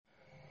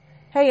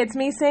Hey, it's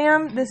me,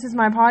 Sam. This is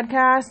my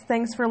podcast.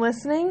 Thanks for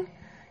listening.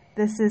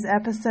 This is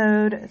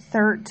episode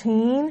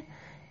 13,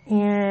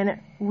 and I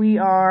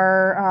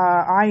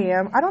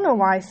don't know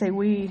why I say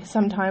we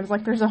sometimes,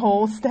 like there's a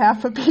whole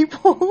staff of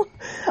people.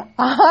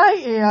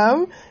 I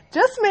am,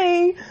 just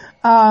me.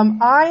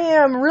 I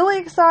am really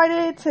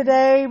excited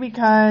today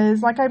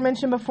because, like I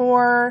mentioned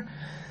before,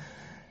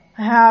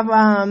 I have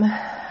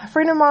a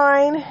friend of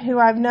mine who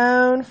I've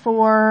known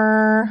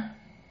for,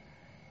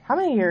 how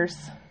many years?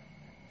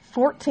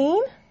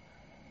 14?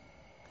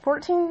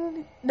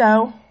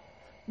 No.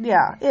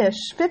 Yeah,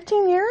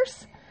 15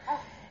 years.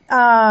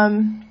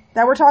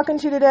 That we're talking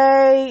to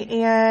today,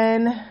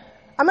 and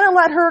I'm going to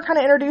let her kind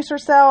of introduce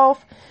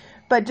herself,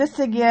 but just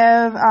to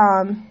give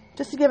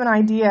an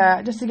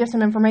idea, just to give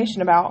some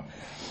information about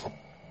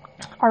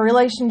our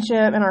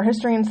relationship and our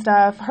history and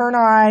stuff. Her and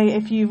I,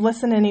 if you've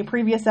listened to any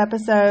previous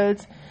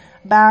episodes,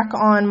 back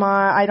on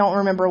I don't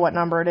remember what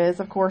number it is,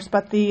 of course,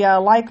 but the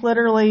Like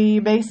Literally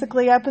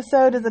Basically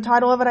episode is the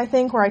title of it, I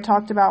think, where I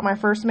talked about my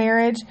first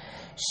marriage.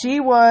 She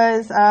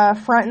was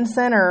front and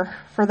center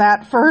for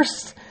that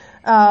first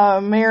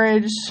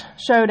marriage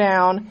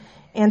showdown.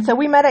 And so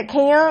we met at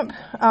camp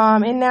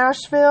in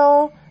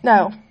Nashville.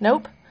 Nashville.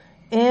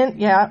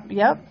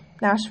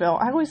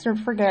 I always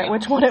forget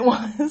which one it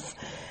was.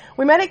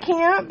 We met at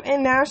camp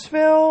in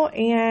Nashville,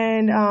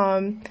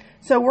 and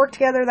so worked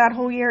together that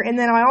whole year. And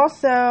then I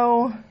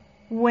also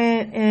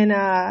went and,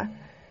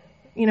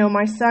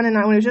 my son and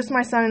I, when it was just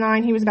my son and I,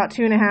 and he was about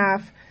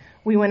 2.5,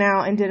 we went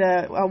out and did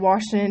a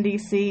Washington,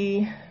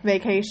 D.C.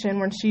 vacation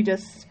when she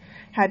just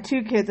had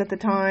 2 kids at the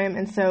time.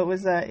 And so it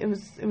was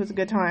a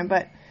good time.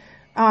 But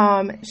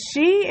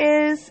she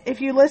is,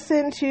 if you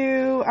listen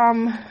to,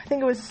 I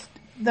think it was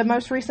the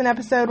most recent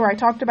episode where I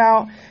talked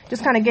about,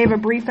 just kind of gave a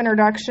brief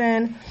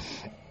introduction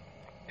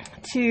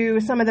to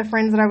some of the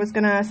friends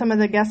that some of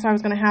the guests I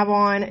was going to have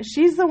on.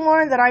 She's the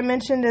one that I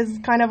mentioned as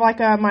kind of like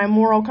my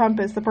moral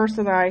compass, the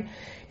person that I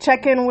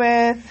check in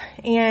with.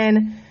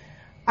 And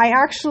I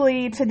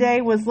actually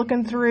today was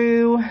looking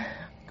through,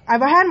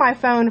 I've had my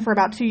phone for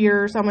about 2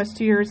 years, almost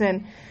 2 years,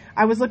 and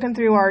I was looking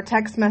through our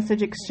text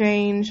message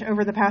exchange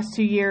over the past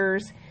 2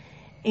 years.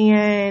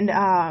 And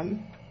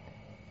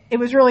it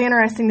was really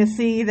interesting to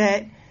see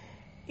that,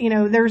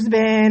 there's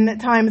been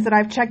times that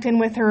I've checked in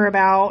with her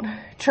about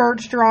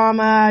church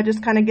drama,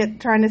 just kind of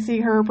trying to see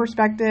her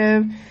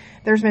perspective.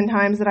 There's been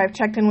times that I've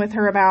checked in with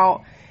her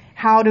about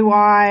how do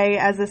I,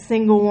 as a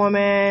single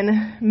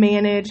woman,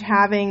 manage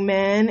having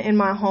men in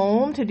my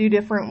home to do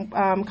different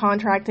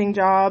contracting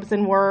jobs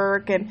and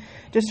work, and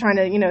just trying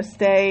to,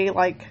 stay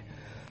like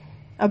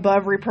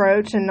above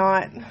reproach and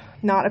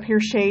not appear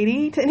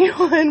shady to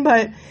anyone.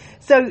 But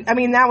so,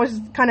 that was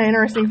kind of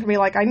interesting for me.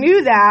 Like, I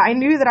knew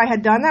that I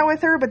had done that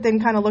with her, but then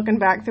kind of looking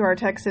back through our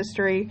text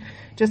history,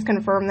 just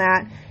confirmed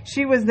that.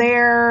 She was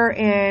there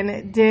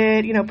and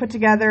did, put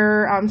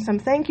together some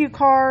thank you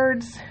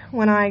cards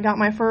when I got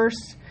my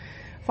first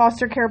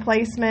foster care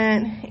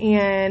placement.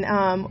 And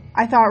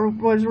I thought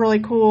it was really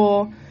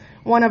cool.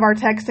 One of our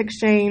text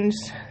exchange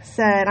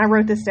said, I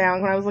wrote this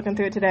down when I was looking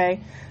through it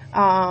today.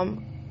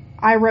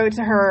 I wrote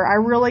to her,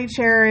 I really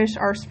cherish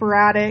our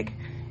sporadic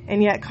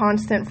and yet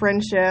constant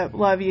friendship.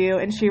 Love you.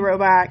 And she wrote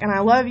back, and I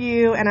love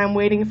you, and I'm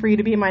waiting for you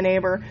to be my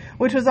neighbor,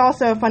 which was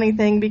also a funny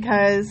thing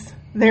because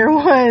there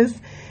was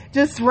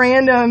just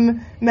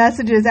random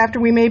messages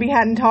after we maybe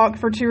hadn't talked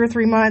for 2 or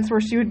 3 months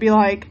where she would be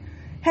like,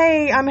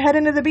 hey, I'm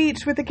heading to the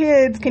beach with the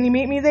kids. Can you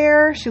meet me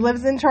there? She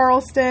lives in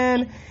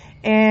Charleston.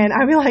 And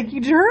I'd be like, you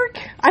jerk.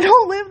 I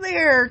don't live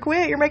there.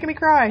 Quit. You're making me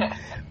cry.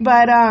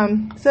 But,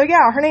 so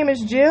yeah, her name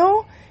is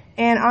Jill.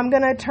 And I'm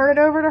going to turn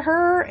it over to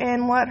her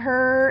and let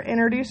her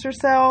introduce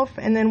herself.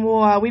 And then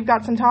we've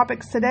got some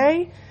topics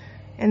today,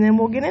 and then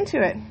we'll get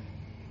into it.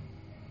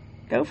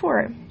 Go for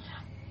it.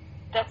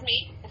 That's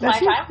me. It's my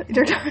time.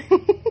 Your time.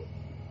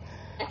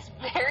 It's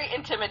very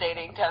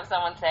intimidating to have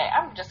someone say,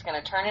 I'm just going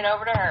to turn it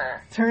over to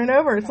her. Turn it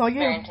over. It's all you.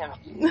 Very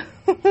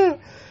intimidating.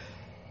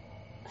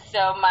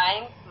 So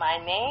my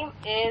name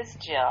is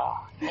Jill.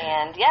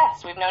 And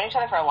yes, we've known each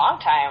other for a long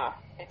time.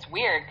 It's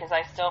weird because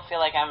I still feel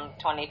like I'm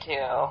 22,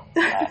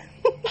 but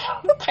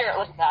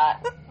apparently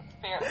not.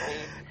 Apparently.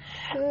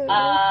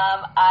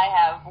 I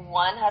have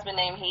one husband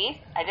named Heath.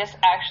 I just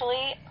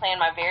actually planned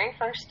my very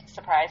first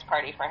surprise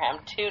party for him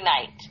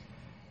tonight,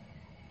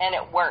 and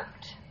it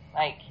worked.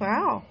 Like,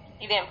 wow.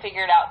 He didn't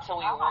figure it out till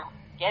we were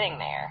getting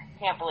there.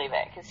 Can't believe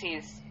it because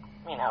he's,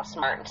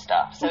 smart and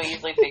stuff, so he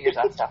usually figures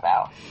that stuff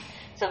out.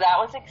 So that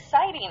was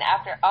exciting.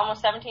 After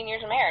almost 17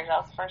 years of marriage,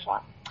 that was the first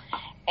one.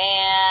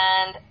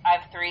 And I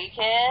have 3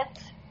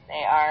 kids.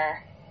 They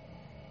are,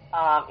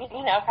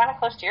 kind of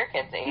close to your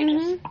kids'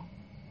 ages.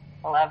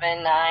 Mm-hmm.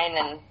 11, 9,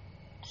 and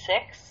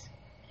 6.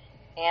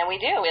 And we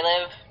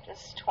live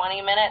just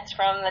 20 minutes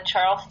from the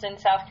Charleston,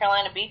 South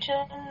Carolina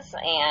beaches.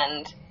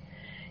 And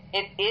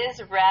it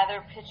is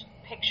rather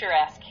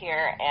picturesque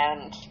here.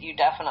 And you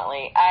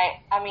definitely,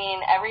 I mean,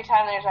 every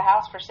time there's a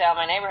house for sale in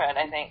my neighborhood,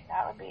 I think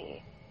that would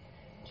be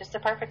just a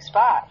perfect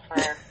spot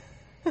for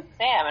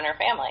Sam and her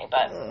family.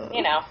 But,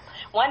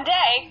 One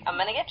day, I'm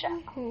going to get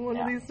you. One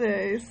of these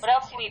days. What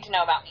else do you need to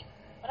know about me?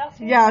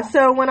 Yeah,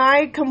 so when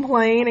I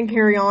complain and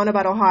carry on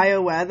about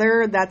Ohio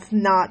weather, that's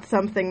not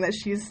something that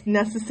she's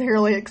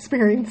necessarily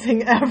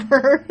experiencing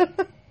ever.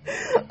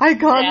 I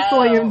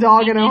constantly am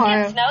dogging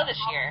Ohio. It did snow this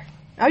year.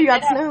 Oh, you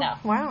got snow?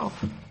 Wow.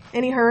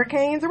 Any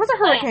hurricanes? There was a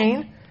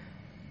hurricane.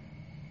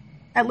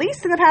 At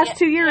least in the past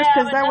 2 years,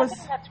 because that was...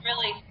 That's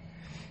really...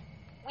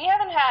 We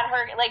haven't had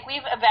hurricane... Like, we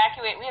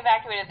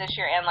evacuated this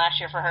year and last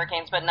year for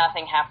hurricanes, but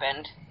nothing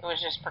happened. It was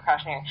just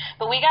precautionary.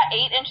 But we got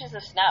 8 inches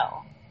of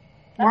snow.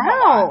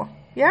 Wow.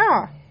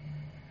 Yeah.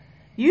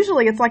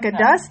 Usually it's like a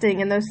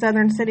dusting, and those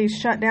southern cities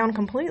shut down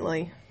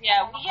completely.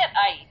 Yeah, we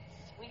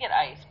get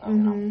ice.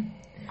 Mm-hmm.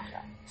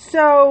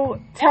 So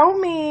tell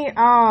me,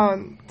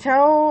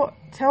 tell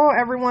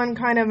everyone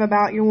kind of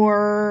about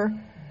your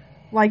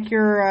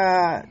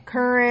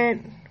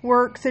current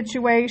work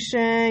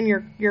situation,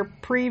 your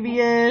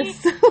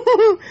previous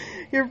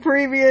your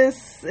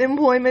previous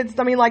employments.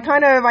 I mean, like,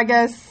 kind of, I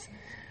guess,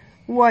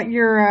 what's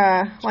your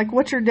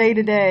day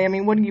to day? I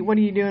mean, what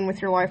are you doing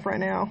with your life right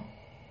now?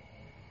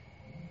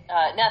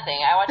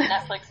 Nothing. I watch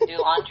Netflix and do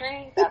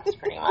laundry. That's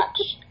pretty much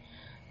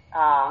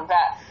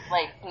that,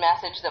 like,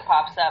 message that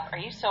pops up. Are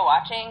you still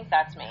watching?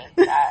 That's me.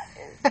 That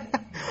is.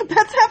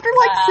 That's after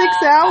like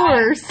 6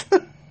 hours.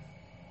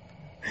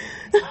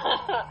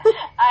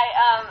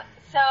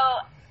 So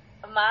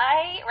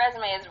my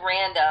resume is of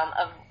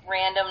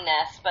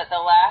randomness, but the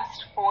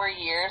last 4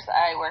 years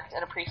I worked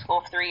at a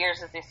preschool, 3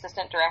 years as the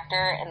assistant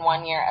director and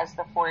 1 year as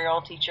the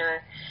 4-year-old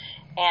teacher.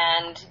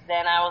 And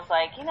then I was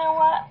like, you know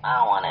what? I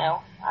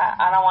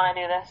don't want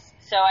to do this.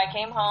 So I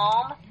came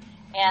home,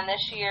 and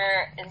this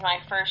year is my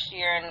first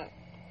year in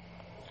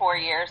 4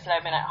 years that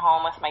I've been at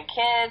home with my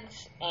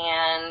kids,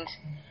 and,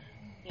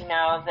 you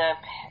know,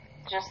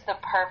 just the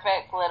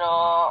perfect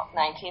little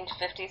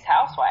 1950s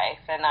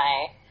housewife. And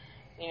I,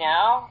 you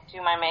know,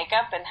 do my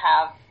makeup and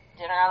have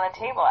dinner on the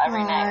table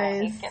every night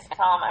when he gets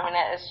home. I mean,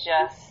 it is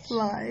just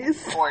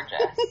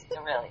gorgeous.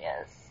 It really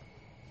is.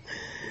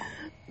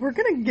 We're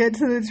going to get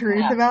to the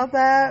truth about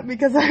that,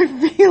 because I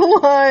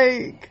feel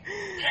like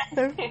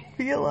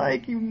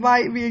you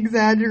might be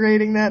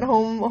exaggerating that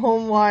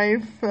home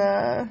wife,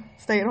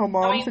 stay-at-home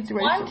mom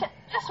situation.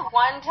 Just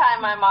one time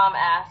my mom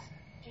asked,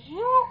 do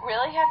you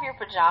really have your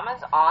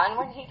pajamas on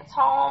when he gets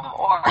home?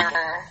 Or,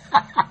 I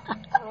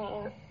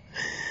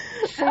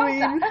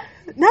mean,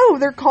 no,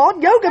 they're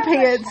called yoga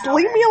pants.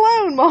 Leave me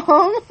alone,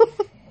 Mom.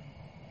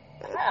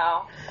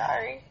 No,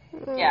 sorry.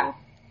 Yeah.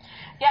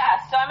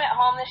 Yeah, so I'm at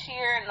home this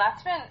year, and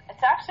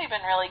it's actually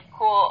been really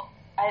cool.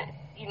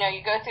 You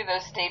go through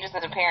those stages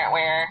as a parent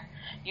where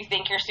you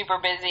think you're super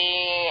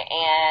busy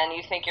and you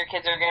think your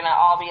kids are going to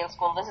all be in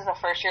school. This is the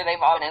first year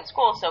they've all been in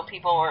school, so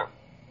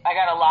I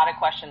got a lot of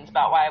questions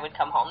about why I would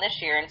come home this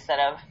year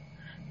instead of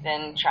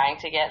then trying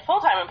to get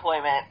full-time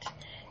employment.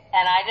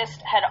 And I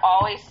just had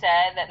always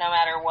said that no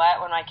matter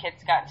what, when my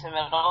kids got to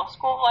middle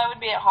school, I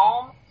would be at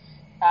home.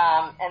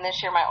 And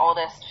this year my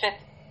oldest, fifth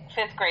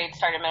grade,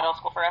 started middle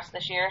school for us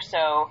this year,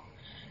 so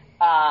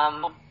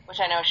which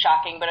I know is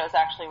shocking, but it was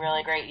actually a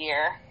really great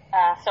year.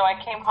 So I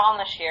came home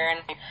this year, and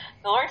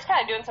the Lord's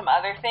kind of doing some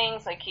other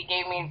things. Like, He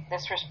gave me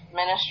this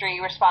ministry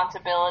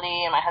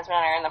responsibility, and my husband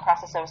and I are in the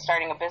process of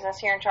starting a business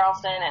here in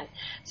Charleston, and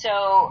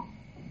so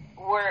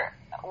we're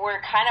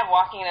kind of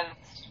walking into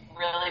this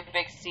really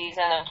big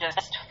season of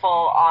just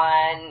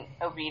full-on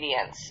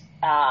obedience,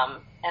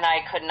 and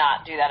I could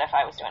not do that if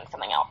I was doing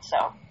something else.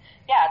 So,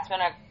 yeah, it's been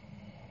a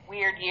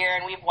weird year,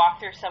 and we've walked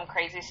through some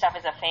crazy stuff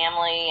as a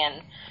family,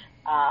 and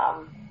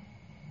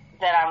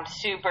that I'm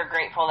super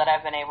grateful that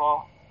I've been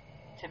able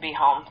to be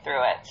home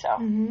through it. So,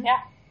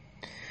 yeah.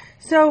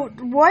 So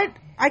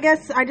I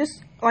guess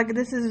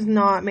this is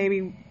not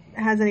maybe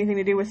has anything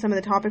to do with some of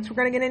the topics we're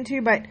going to get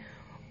into, but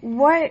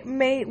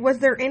was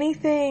there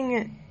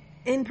anything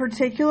in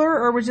particular,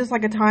 or was just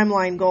like a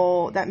timeline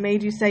goal that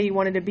made you say you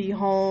wanted to be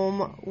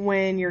home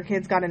when your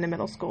kids got into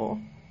middle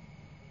school?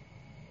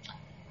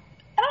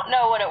 I don't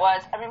know what it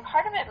was. I mean,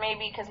 part of it may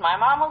be because my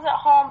mom was at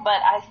home,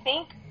 but I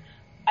think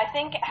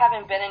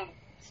having been in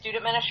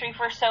student ministry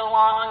for so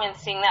long and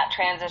seeing that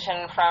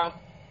transition from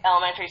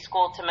elementary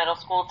school to middle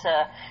school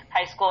to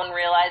high school, and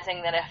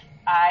realizing that if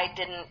I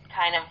didn't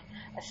kind of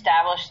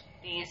establish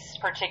these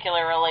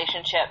particular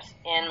relationships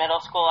in middle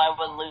school, I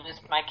would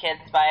lose my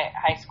kids by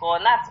high school.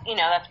 And that's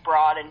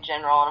broad and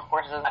general, and of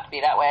course it doesn't have to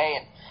be that way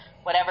and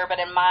whatever, but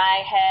in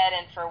my head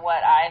and for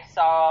what I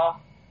saw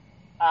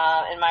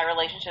in my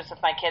relationships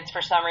with my kids,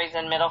 for some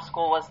reason, middle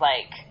school was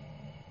like,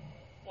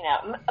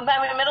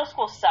 middle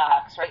school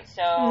sucks, right?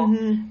 So,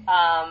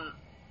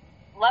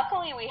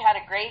 luckily we had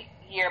a great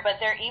year, but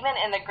even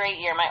in the great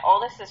year, my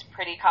oldest is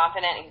pretty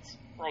confident. He's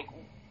like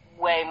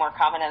way more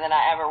confident than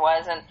I ever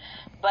was,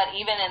 but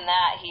even in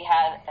that, he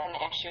had an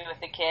issue with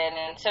the kid,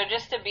 and so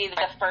just to be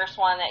the first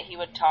one that he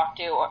would talk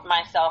to, or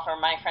myself or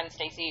my friend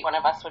Stacy, one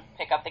of us would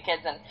pick up the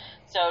kids, and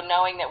so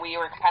knowing that we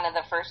were kind of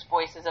the first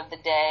voices of the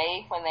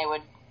day when they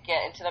would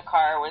get into the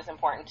car was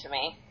important to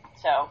me.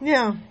 So,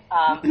 and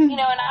I'm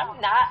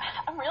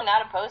really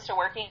not opposed to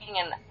working,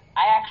 and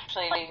I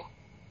actually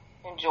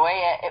enjoy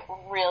it. It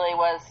really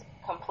was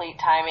complete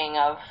timing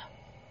of,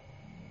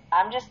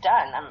 I'm just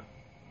done.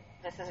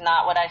 This is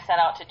not what I set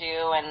out to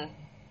do, and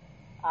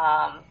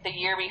the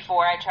year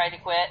before I tried to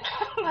quit,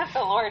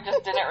 the Lord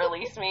just didn't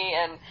release me,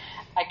 and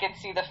I could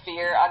see the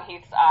fear on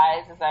Heath's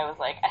eyes as I was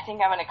like, I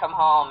think I'm going to come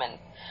home, and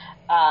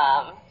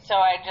so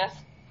I just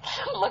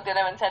looked at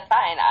him and said,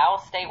 fine, I'll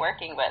stay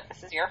working, but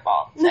this is your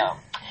fault. So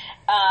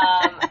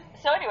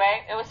so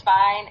anyway, it was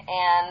fine,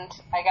 and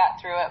I got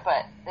through it,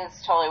 but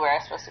it's totally where I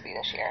was supposed to be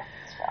this year.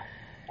 So,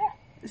 yeah.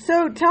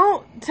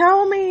 So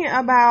tell me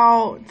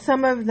about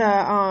some of the,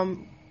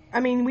 I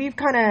mean, we've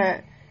kind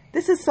of,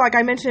 this is like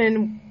I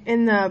mentioned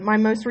in my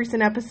most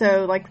recent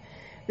episode, like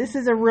this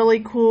is a really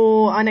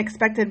cool,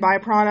 unexpected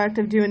byproduct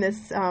of doing this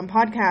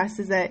podcast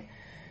is that,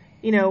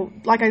 you know,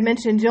 like I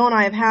mentioned, Jill and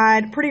I have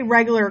had pretty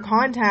regular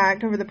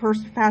contact over the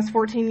past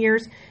 14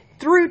 years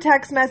through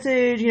text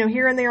message, you know,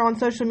 here and there on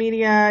social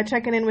media,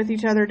 checking in with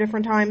each other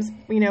different times,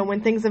 you know,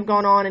 when things have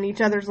gone on in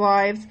each other's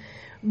lives.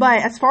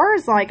 But as far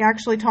as like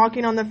actually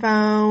talking on the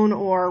phone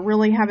or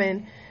really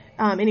having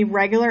any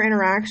regular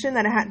interaction,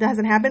 that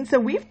hasn't happened. So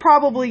we've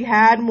probably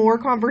had more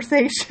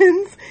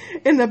conversations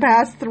in the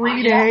past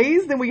 3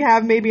 days than we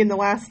have maybe in the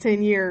last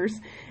 10 years.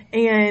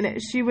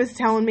 And she was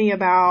telling me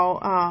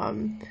about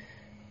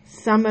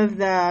some of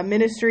the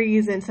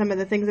ministries and some of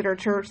the things at our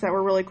church that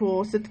were really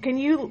cool. So can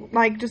you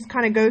like just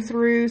kind of go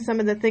through some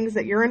of the things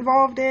that you're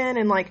involved in?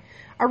 And like,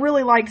 I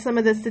really like some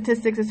of the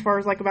statistics as far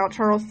as like about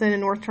Charleston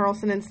and North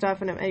Charleston and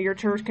stuff and at your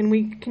church. Can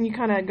you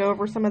kind of go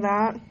over some of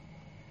that?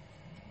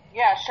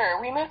 Yeah, sure.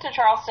 We moved to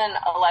Charleston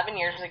 11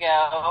 years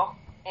ago,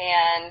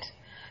 and,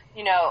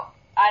 you know,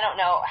 I don't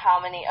know how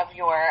many of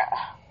your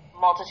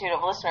multitude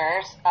of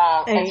listeners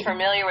is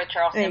familiar with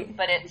Charleston,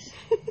 but it's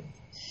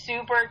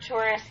super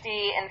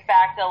touristy. In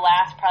fact, the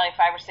last probably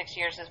 5 or 6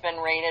 years has been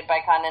rated by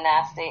Condé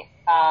Nast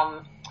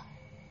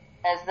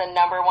as the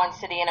 #1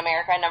 city in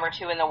America,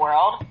 #2 in the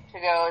world to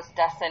go as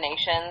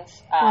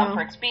destinations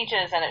for its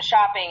beaches and its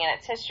shopping and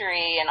its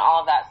history and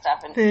all of that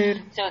stuff. And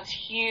food. So it's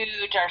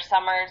huge. Our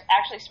summers,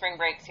 actually spring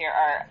breaks here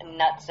are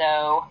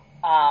nutso,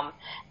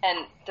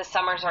 and the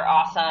summers are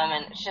awesome,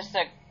 and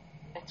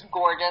it's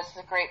gorgeous. It's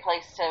a great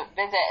place to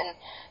visit. And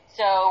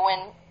so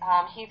when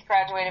Heath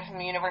graduated from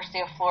the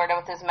University of Florida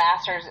with his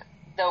master's,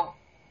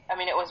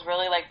 it was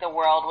really like the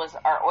world was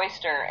our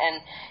oyster,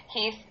 and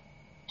Heath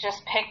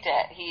just picked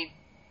it. He,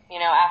 you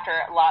know, after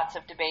lots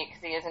of debate,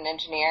 because he is an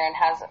engineer and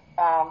has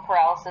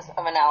paralysis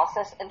of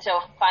analysis, and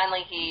so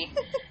finally he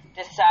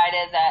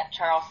decided that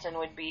Charleston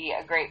would be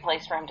a great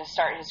place for him to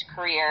start his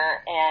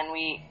career, and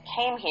we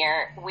came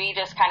here. We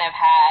just kind of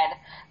had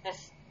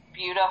this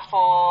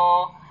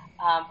beautiful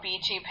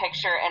beachy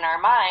picture in our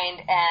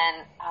mind,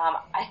 and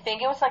I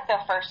think it was like the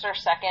first or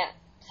second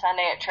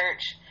Sunday at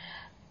church,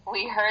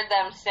 we heard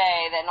them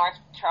say that North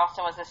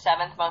Charleston was the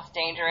 7th most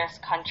dangerous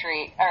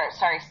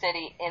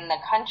city in the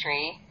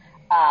country,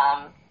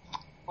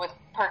 with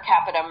per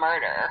capita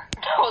murder.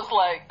 I was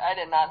like, I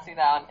did not see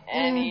that on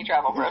any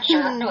travel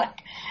brochure.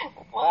 Like,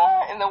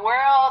 what in the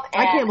world?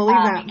 And, I can't believe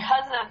that.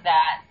 Because of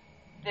that,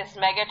 this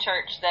mega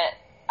church that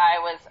I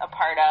was a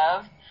part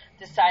of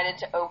decided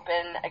to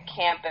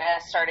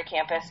start a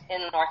campus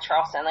in North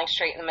Charleston, like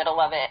straight in the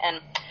middle of it. And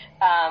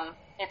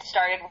it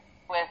started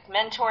with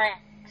mentoring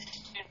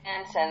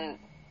students and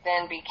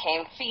then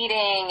became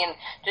feeding and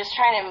just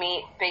trying to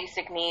meet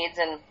basic needs.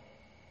 And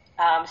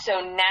so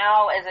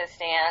now, as it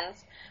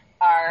stands,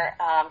 our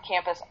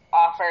campus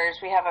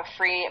we have a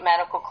free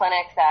medical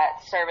clinic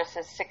that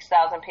services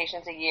 6,000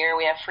 patients a year.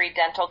 We have free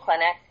dental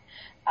clinic,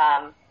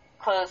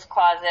 clothes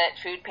closet,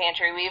 food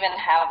pantry. We even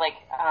have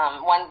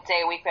one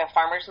day a week we have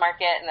farmers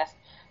market, and this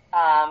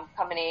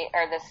company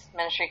or this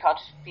ministry called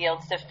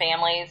Fields to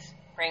Families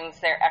brings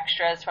their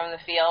extras from the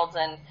fields,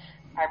 and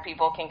our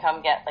people can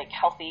come get like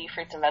healthy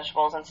fruits and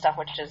vegetables and stuff,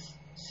 which is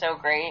so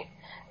great.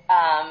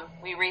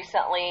 We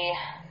recently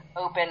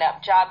opened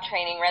up job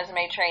training,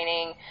 resume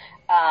training,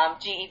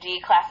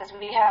 GED classes.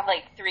 We have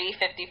like 3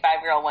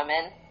 55-year-old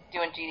women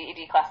doing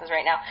GED classes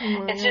right now.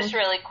 Mm-hmm. It's just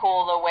really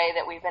cool the way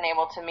that we've been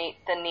able to meet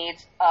the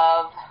needs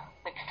of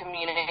the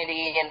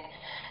community. And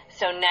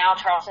so now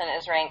Charleston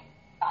is ranked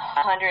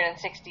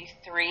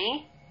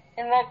 163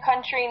 in the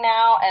country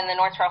now, and the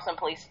North Charleston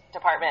Police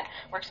Department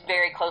works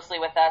very closely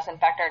with us. In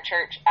fact, our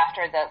church,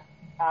 after the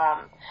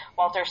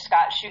Walter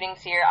Scott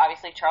shootings here,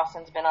 obviously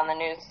Charleston's been on the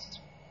news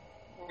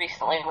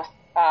recently with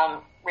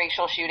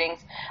racial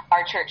shootings.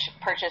 Our church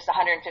purchased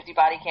 150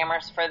 body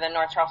cameras for the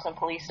North Charleston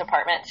Police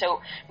Department.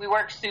 So we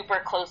work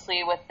super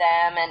closely with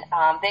them, and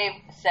they've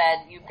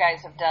said, you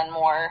guys have done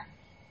more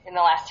in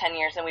the last 10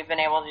 years than we've been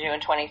able to do in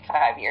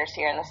 25 years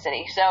here in the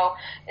city. So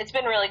it's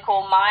been really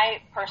cool.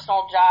 My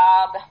personal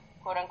job,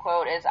 quote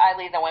unquote, is I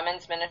lead the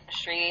women's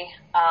ministry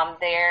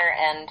there,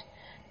 and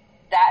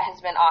that has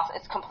been awesome.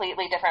 It's a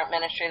completely different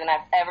ministry than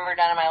I've ever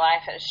done in my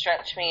life. It has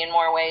stretched me in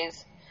more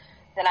ways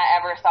than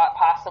I ever thought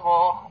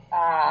possible,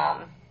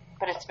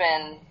 but it's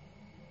been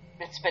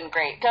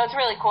great. So it's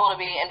really cool to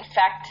be. In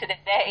fact,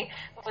 today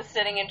I was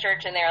sitting in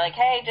church and they were like,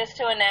 "Hey, just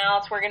to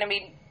announce, we're going to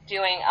be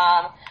doing,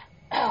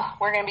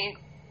 we're going to be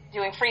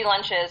doing free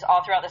lunches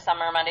all throughout the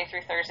summer, Monday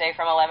through Thursday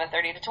from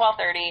 11:30 to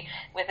 12:30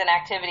 with an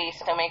activity.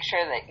 So make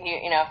sure that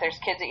you know, if there's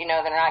kids that you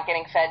know that are not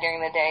getting fed during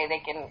the day, they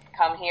can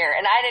come here.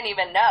 And I didn't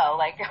even know,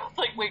 I was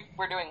like,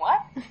 we're doing what?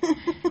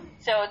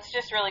 So it's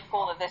just really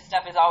cool that this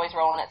stuff is always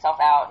rolling itself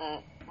out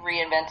and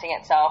reinventing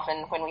itself.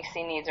 And when we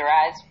see needs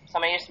arise,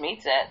 somebody just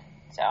meets it.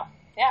 So,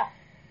 yeah.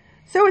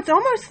 So it's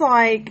almost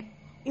like,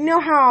 you know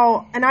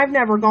how, and I've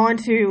never gone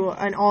to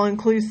an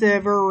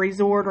all-inclusive or a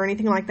resort or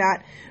anything like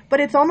that, but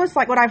it's almost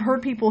like what I've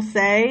heard people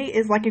say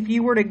is like if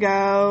you were to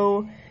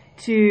go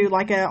to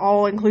like an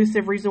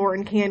all-inclusive resort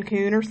in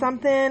Cancun or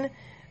something,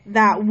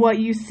 that what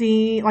you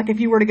see, like if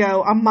you were to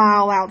go a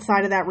mile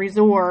outside of that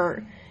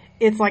resort,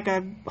 it's like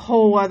a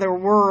whole other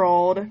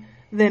world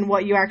than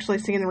what you actually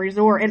see in the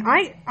resort.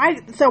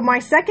 And so my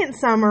second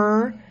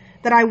summer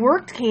that I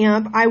worked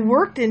camp, I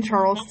worked in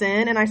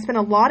Charleston and I spent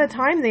a lot of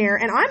time there,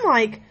 and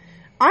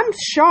I'm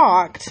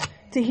shocked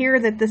to hear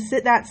that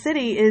that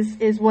city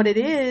is what it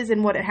is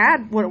and what it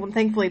had.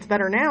 Thankfully, it's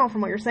better now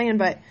from what you're saying.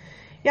 But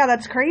yeah,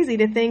 that's crazy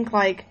to think.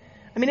 Like,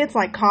 I mean, it's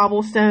like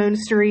cobblestone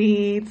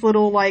streets,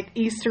 little like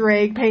Easter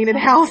egg painted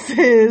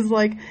houses,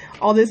 like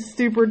all this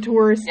super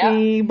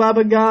touristy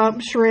Bubba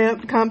Gump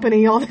Shrimp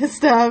Company, all this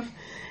stuff.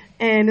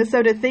 And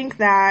so to think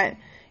that,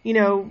 you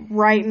know,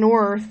 right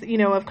north, you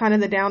know, of kind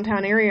of the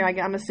downtown area,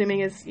 I'm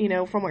assuming is, you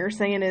know, from what you're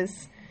saying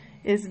is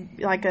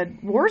like a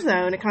war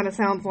zone. It kind of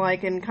sounds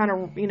like, and kind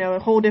of, you know, a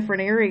whole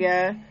different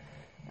area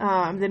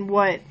than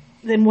what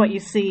you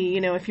see,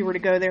 you know, if you were to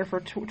go there for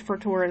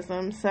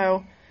tourism.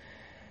 So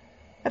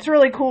that's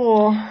really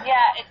cool.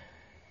 Yeah,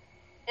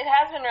 it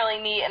has been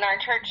really neat, and our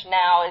church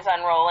now is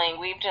unrolling.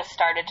 We've just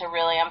started to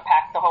really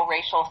unpack the whole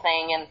racial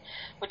thing, and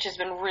which has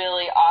been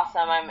really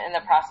awesome. I'm in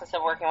the process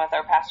of working with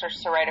our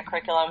pastors to write a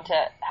curriculum to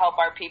help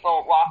our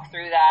people walk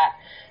through that.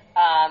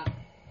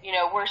 You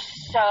know, we're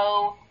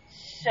so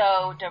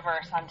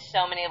diverse on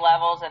so many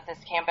levels at this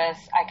campus.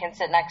 I can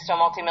sit next to a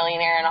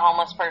multimillionaire and a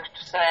homeless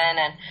person,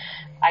 and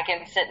I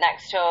can sit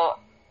next to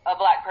a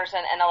black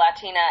person and a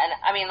Latina. And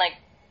I mean, like,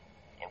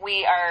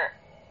 we are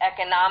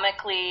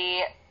economically,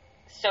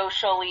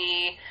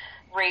 socially,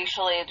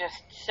 racially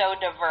just so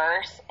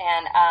diverse.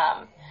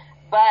 And,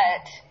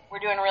 but we're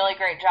doing a really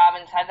great job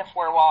inside the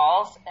four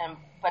walls.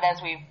 But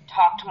as we've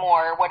talked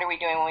more, what are we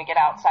doing when we get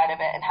outside of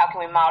it? And how can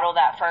we model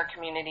that for our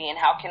community? And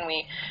how can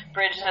we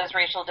bridge those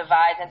racial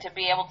divides? And to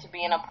be able to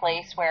be in a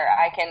place where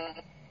I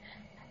can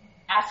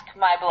ask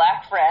my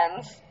black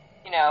friends,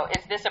 you know, is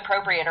this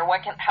appropriate? Or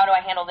how do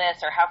I handle this?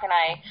 Or how can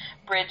I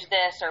bridge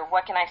this? Or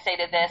what can I say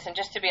to this? And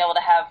just to be able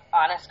to have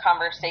honest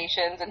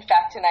conversations. In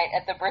fact, tonight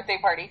at the birthday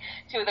party,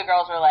 two of the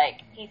girls were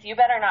like, Heath, you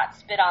better not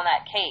spit on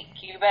that cake.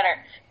 You better,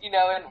 you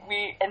know,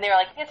 and they were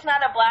like, it's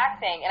not a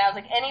black thing. And I was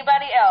like,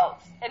 anybody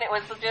else? And it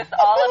was just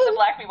all of the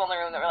black people in the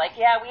room that were like,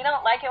 yeah, we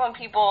don't like it when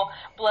people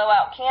blow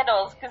out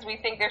candles because we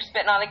think they're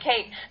spitting on the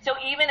cake. So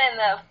even in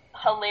the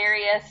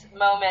hilarious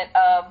moment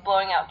of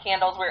blowing out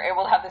candles, we were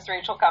able to have this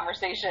racial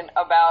conversation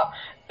about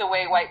the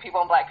way white people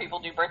and black people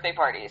do birthday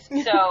parties.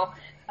 So,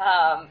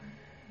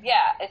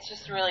 yeah, it's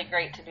just really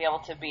great to be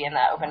able to be in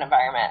that open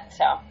environment.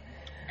 So,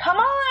 come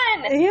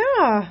on!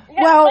 Yeah.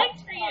 Well,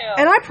 for you.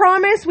 And I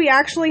promise we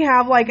actually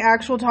have like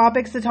actual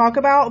topics to talk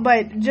about,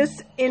 but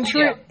just in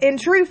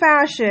true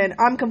fashion,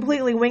 I'm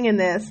completely winging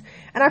this.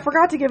 And I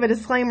forgot to give a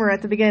disclaimer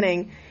at the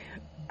beginning.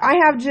 I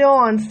have Jill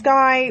on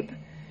Skype.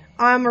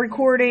 I'm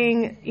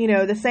recording, you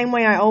know, the same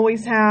way I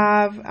always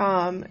have,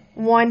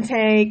 one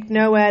take,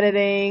 no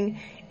editing.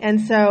 And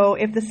so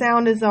if the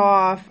sound is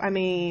off, I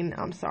mean,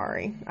 I'm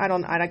sorry. I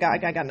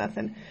got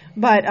nothing.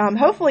 But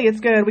hopefully it's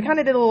good. We kind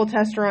of did a little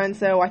test run,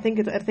 so I think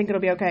it'll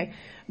be okay.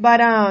 But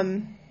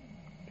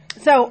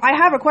so I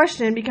have a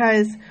question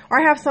or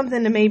I have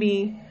something to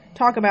maybe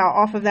talk about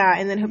off of that,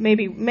 and then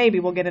maybe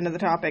we'll get into the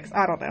topics.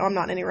 I don't know. I'm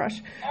not in any rush.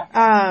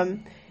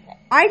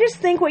 I just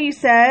think what you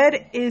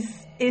said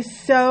is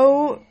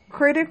so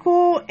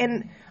critical,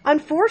 and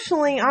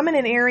unfortunately I'm in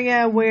an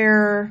area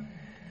where,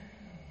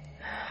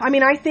 I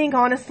mean, I think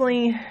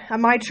honestly at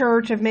my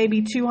church of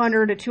maybe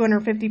 200 to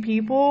 250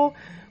 people,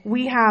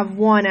 we have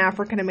one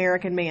African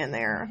American man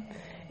there.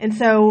 And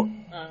so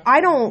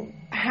I don't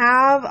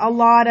have a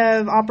lot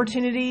of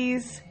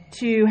opportunities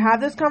to have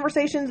those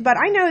conversations, but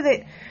I know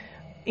that,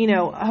 you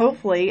know,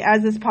 hopefully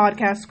as this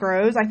podcast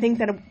grows, I think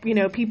that, you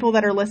know, people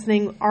that are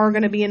listening are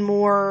going to be in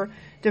more,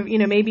 you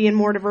know, maybe in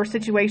more diverse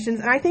situations.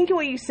 And I think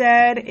what you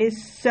said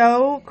is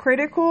so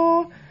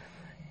critical,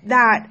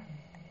 that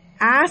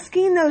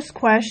asking those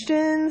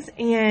questions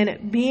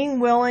and being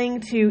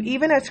willing to,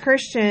 even as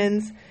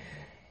Christians,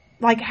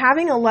 like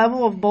having a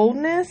level of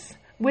boldness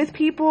with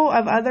people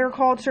of other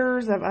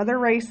cultures, of other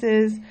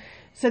races,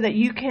 so that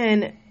you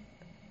can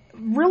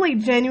really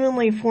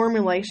genuinely form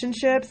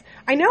relationships.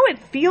 I know it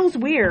feels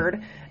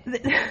weird.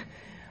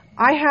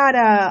 I had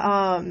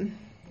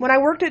when I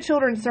worked at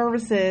Children's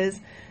Services,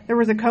 there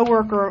was a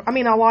coworker. I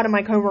mean, a lot of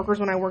my coworkers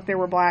when I worked there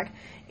were black,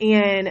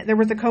 and there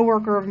was a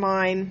coworker of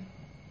mine.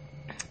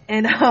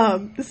 And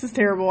this is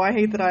terrible. I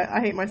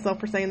hate myself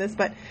for saying this,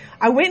 but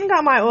I went and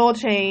got my oil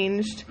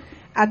changed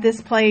at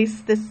this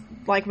place, this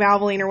like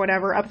Valvoline or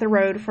whatever, up the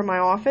road from my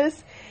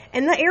office.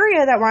 And the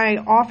area that my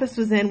office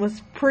was in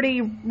was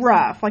pretty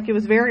rough. Like, it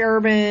was very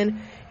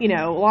urban, you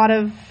know, a lot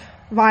of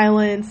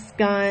violence,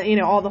 gun, you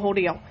know, all the whole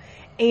deal.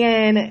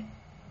 And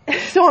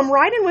so I'm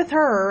riding with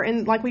her,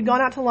 and like, we'd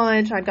gone out to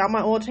lunch. I'd got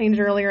my oil change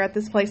earlier at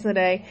this place in the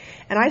day.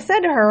 And I said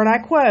to her, and I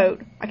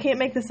quote, I can't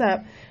make this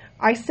up,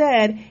 I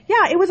said,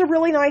 yeah, it was a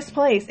really nice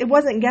place. It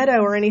wasn't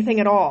ghetto or anything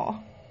at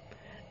all.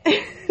 And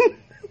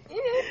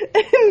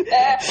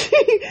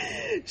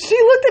she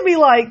looked at me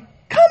like,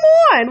 come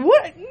on,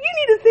 what, you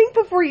need to think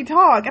before you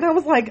talk. And I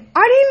was like,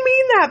 I didn't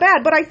mean that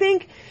bad. But I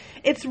think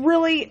it's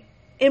really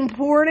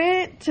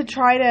important to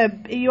try to,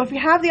 you know, if you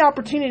have the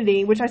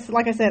opportunity, which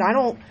like I said, I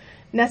don't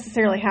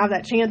necessarily have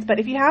that chance, but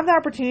if you have the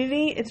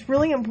opportunity, it's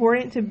really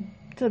important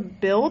to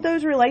build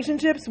those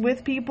relationships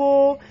with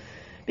people.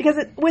 Because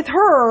with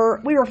her,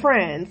 we were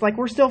friends. Like,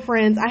 we're still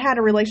friends. I had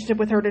a relationship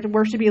with her to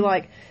where she'd be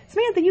like,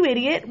 Samantha, you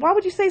idiot. Why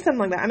would you say something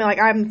like that? I mean, like,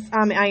 I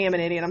am an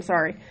idiot. I'm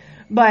sorry.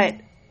 But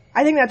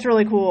I think that's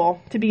really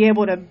cool to be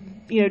able to,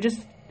 you know,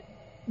 just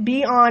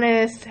be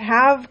honest,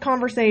 have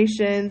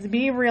conversations,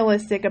 be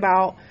realistic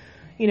about,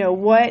 you know,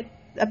 what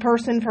a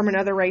person from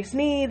another race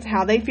needs,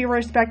 how they feel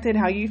respected,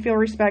 how you feel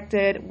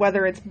respected,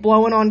 whether it's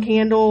blowing on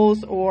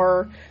candles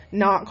or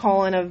not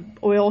calling a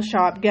oil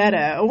shop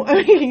ghetto.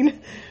 I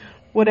mean,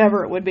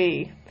 whatever it would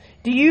be.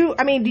 Do you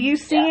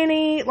see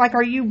any, like,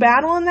 are you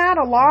battling that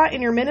a lot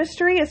in your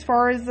ministry as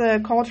far as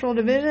the cultural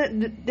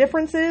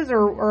differences,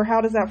 or how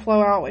does that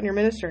flow out in your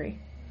ministry?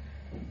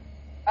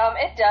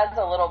 It does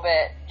a little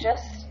bit.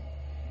 Just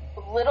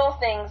little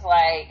things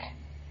like,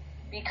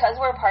 because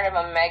we're part of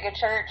a mega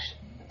church,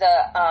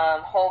 the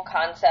whole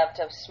concept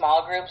of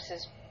small groups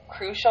is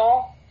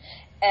crucial.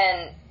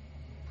 And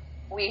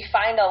we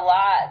find a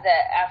lot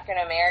that African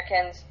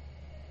Americans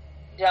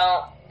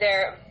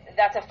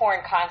that's a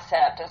foreign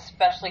concept,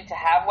 especially to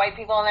have white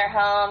people in their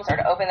homes or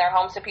to open their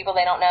homes to people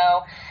they don't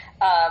know.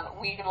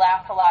 We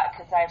laugh a lot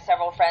because I have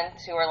several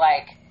friends who are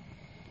like,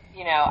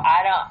 you know,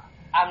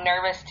 I'm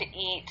nervous to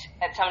eat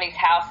at somebody's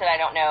house that I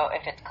don't know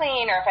if it's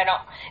clean or if I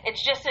don't.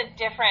 It's just a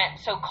different.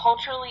 So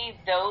culturally,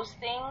 those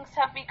things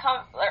have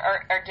become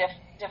are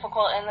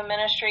difficult in the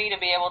ministry, to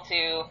be able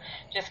to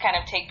just kind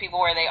of take people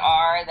where they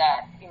are.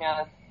 That, you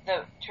know,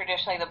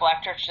 traditionally the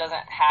Black church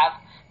doesn't have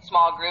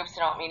small groups.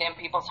 They don't meet in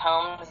people's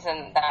homes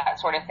and that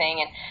sort of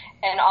thing.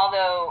 And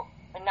although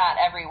not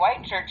every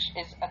white church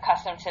is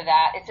accustomed to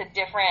that, it's a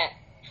different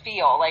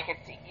feel. Like,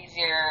 it's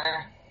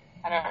easier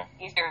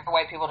for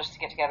white people just to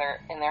get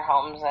together in their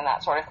homes and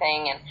that sort of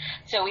thing. And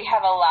so we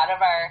have a lot of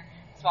our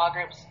small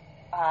groups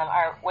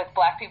are with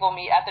Black people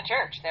meet at the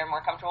church. They're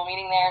more comfortable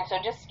meeting there. And so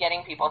just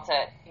getting people to,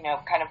 you know,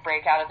 kind of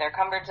break out of their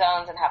comfort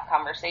zones and have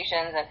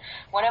conversations. And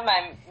one of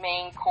my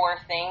main core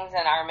things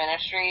in our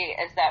ministry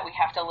is that we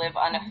have to live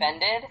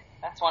unoffended.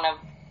 That's one of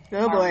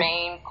our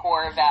main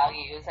core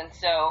values. And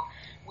so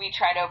we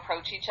try to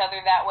approach each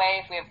other that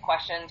way. If we have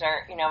questions,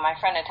 or, you know, my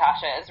friend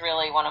Natasha is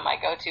really one of my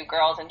go-to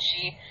girls, and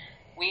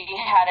we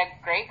had a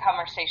great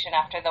conversation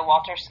after the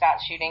Walter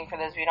Scott shooting.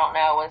 For those of you who don't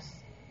know, was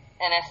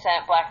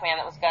innocent Black man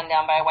that was gunned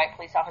down by a white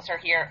police officer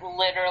here,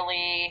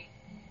 literally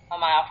a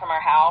mile from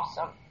our house,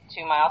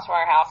 2 miles from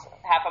our house,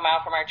 half a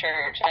mile from our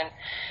church. And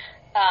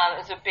it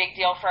was a big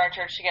deal for our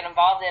church to get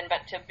involved in,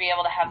 but to be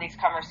able to have these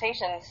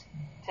conversations,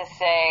 to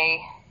say,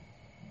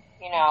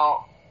 you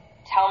know,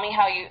 tell me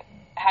how you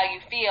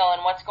feel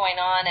and what's going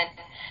on, and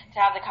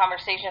to have the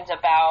conversations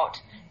about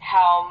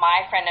how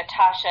my friend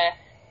Natasha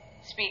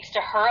speaks to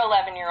her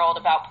 11-year-old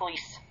about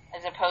police,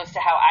 as opposed to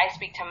how I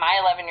speak to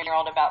my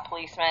 11-year-old about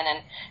policemen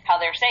and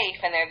how they're safe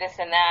and they're this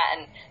and that,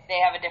 and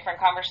they have a different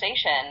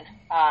conversation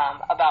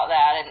about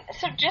that. And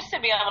so just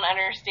to be able to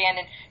understand,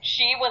 and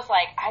she was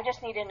like, I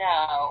just need to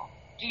know,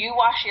 do you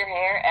wash your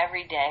hair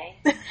every day?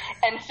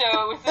 And so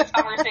it was this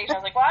conversation. I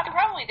was like, well, I'm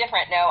probably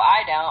different. No,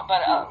 I don't,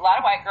 but a lot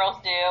of white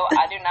girls do.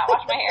 I do not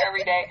wash my hair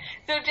every day.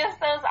 So just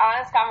those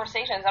honest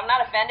conversations. I'm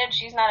not offended.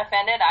 She's not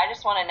offended. I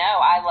just want to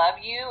know, I love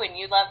you and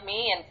you love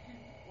me, and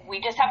we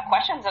just have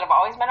questions that have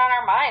always been on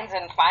our minds.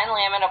 And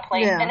finally I'm in a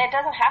place, and it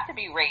doesn't have to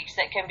be race.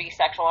 It can be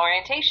sexual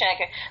orientation. It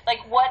can,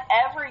 like,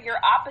 whatever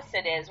your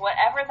opposite is,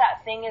 whatever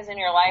that thing is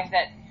in your life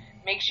that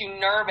makes you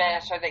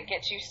nervous or that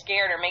gets you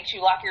scared or makes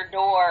you lock your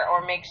door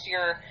or makes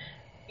your,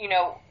 you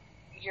know,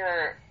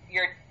 your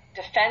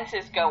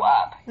defenses go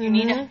up. You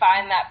need to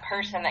find that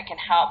person that can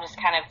help just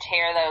kind of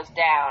tear those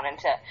down, and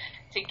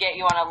to get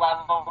you on a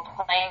level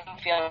playing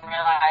field and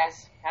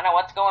realize kind of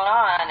what's going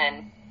on,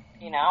 and,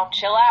 you know,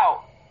 chill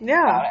out.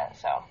 About it.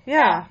 So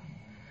yeah,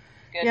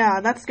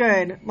 that's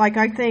good. Like,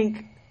 I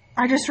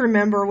just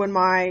remember when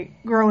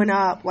growing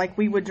up, like,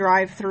 we would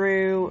drive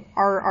through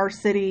our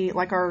city,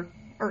 like our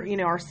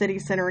city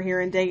center here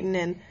in Dayton,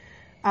 and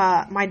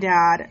my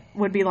dad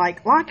would be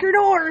like, lock your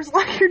doors,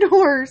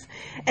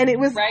 and it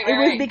was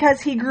was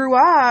because he grew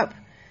up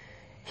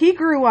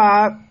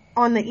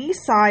on the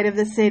east side of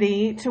the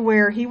city, to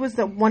where he was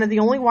one of the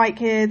only white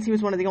kids. He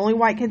was one of the only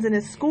white kids in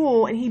his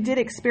school, and he did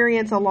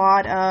experience a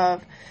lot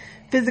of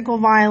physical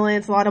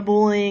violence, a lot of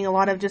bullying, a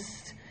lot of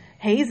just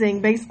hazing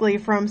basically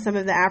from some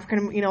of the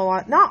African,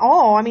 not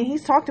all. I mean,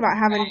 he's talked about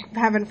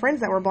having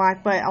friends that were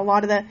black, but a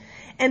lot of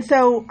and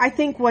so I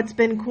think what's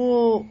been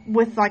cool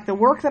with like the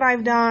work that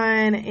I've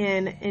done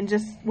and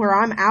just where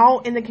I'm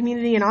out in the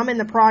community and I'm in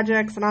the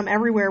projects and I'm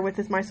everywhere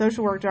with my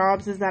social work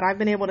jobs is that I've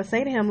been able to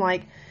say to him,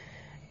 like,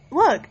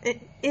 look,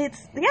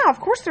 of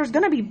course there's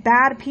going to be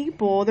bad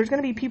people. There's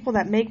going to be people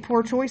that make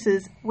poor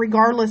choices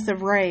regardless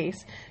of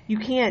race. You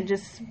can't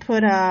just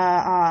put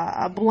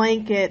a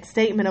blanket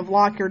statement of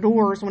lock your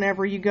doors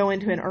whenever you go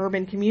into an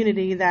urban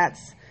community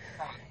that's,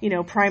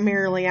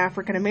 primarily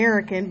African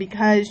American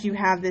because you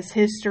have this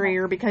history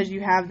or because you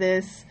have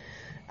this,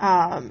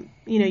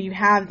 you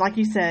have, like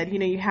you said,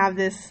 you have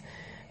this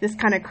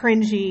kind of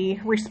cringy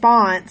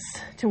response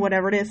to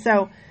whatever it is.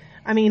 So,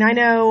 I mean, I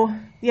know,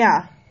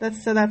 yeah.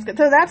 That's good.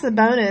 So that's a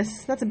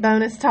bonus. That's a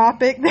bonus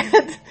topic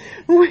that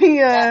we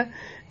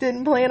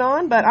didn't plan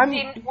on. But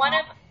one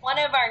of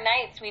our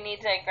nights we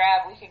could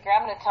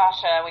grab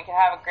Natasha. We could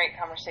have a great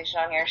conversation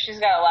on here. She's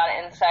got a lot of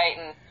insight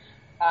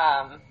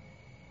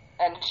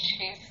and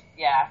she's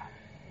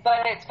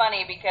But it's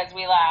funny because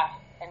we laugh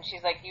and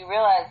she's like, you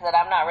realize that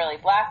I'm not really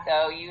black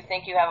though. You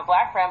think you have a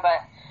black friend,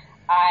 but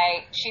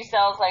she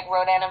sells like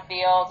Rodan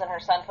Fields and her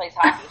son plays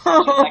hockey. So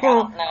she's like, I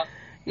don't know.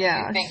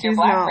 Yeah, she's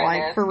not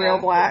like for real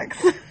blacks.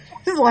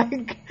 She's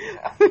like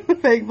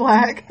fake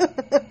black.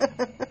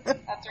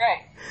 That's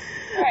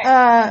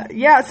right.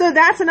 Yeah, so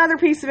that's another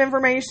piece of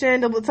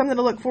information, something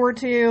to look forward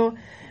to.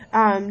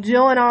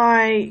 Jill and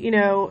I,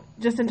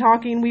 just in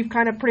talking, we've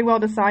kind of pretty well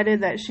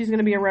decided that she's going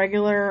to be a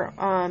regular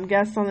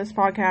guest on this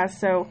podcast.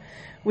 So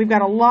we've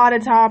got a lot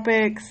of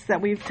topics that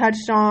we've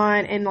touched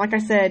on, and like I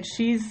said,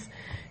 she's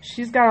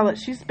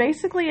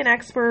basically an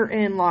expert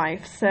in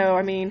life. So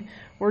I mean,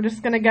 we're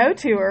just going to go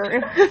to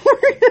her.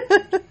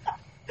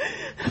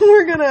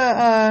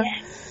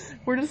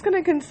 We're just going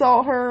to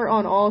consult her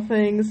on all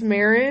things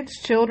marriage,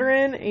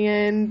 children,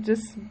 and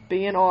just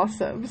being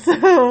awesome.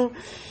 So,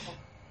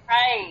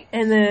 right.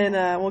 And then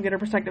we'll get her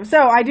perspective. So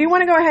I do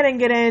want to go ahead and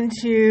get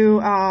into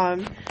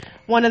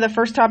one of the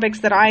first topics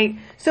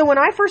so when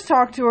I first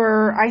talked to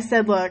her, I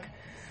said, look,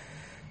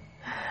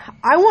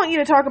 I want you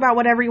to talk about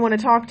whatever you want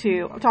to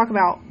talk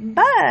about,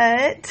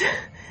 but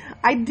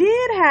I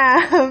did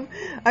have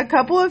a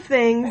couple of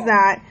things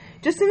that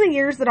just in the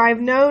years that I've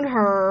known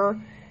her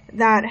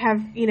that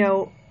have,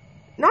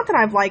 not that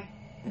I've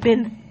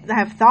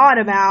have thought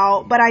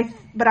about, but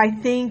I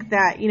think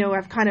that,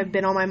 have kind of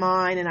been on my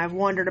mind and I've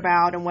wondered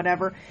about and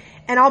whatever.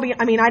 And I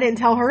didn't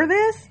tell her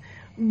this,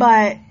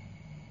 but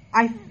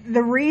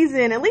the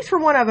reason, at least for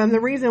one of them, the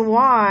reason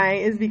why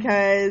is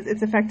because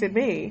it's affected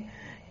me.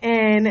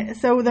 And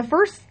so the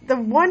first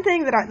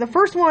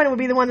one would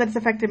be the one that's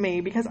affected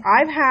me because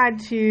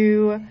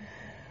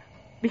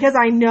because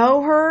I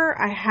know her,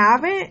 I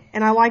haven't,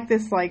 and I like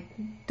this, like,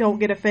 don't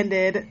get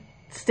offended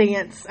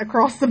stance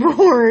across the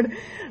board.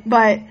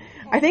 But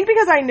I think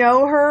because I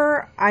know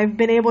her, I've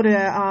been able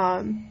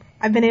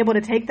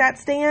to take that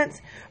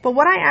stance. But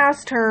what I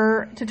asked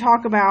her to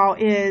talk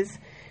about is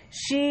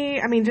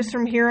just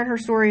from hearing her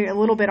story a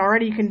little bit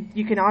already,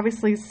 you can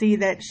obviously see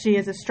that she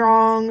is a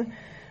strong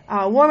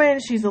woman.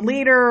 She's a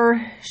leader.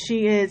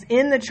 She is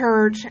in the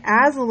church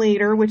as a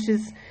leader, which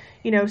is,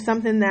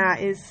 something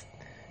that is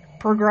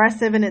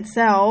progressive in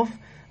itself.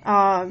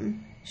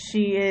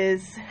 She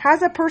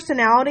has a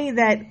personality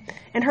that,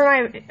 and her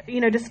and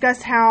I,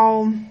 discussed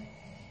how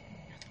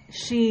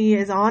she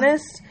is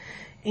honest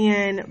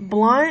and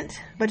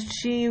blunt, but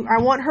I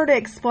want her to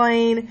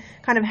explain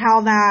kind of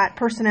how that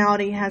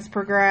personality has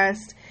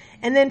progressed.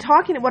 And then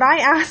what I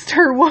asked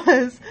her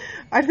was,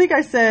 I think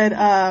I said,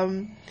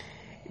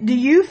 do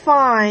you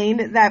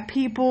find that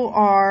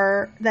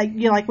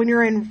like when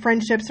you're in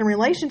friendships and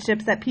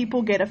relationships that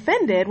people get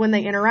offended when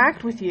they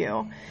interact with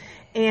you?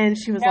 And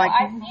she was like,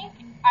 I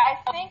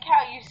think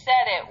how you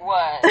said it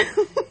was,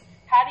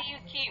 how do you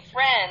keep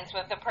friends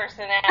with a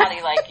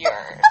personality like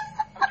yours?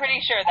 I'm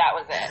pretty sure that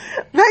was it.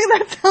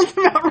 That sounds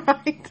about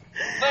right.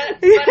 But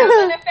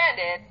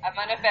I'm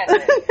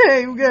unoffended.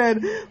 Okay, good.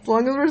 As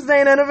long as we're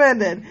staying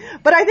unoffended.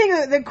 But I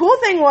think the cool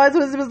thing was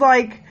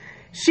like,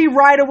 she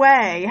right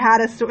away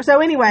had a story. So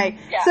anyway,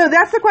 So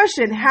that's the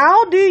question.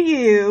 How do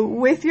you,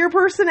 with your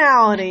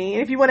personality,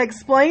 if you want to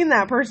explain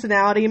that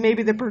personality and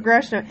maybe the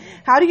progression,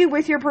 how do you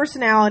with your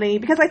personality,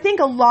 because I think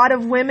a lot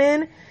of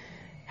women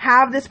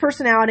have this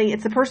personality.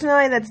 It's the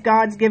personality that's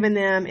God's given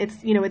them. It's,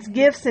 it's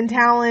gifts and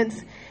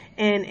talents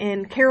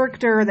and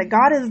character that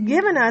God has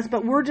given us,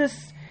 but we're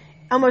just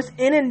almost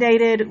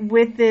inundated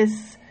with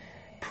this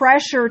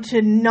pressure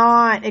to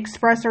not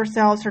express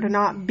ourselves or to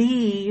not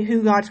be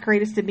who God's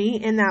created us to be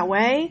in that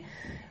way.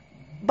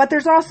 But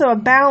there's also a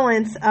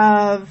balance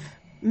of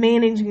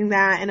managing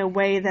that in a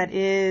way that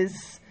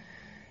is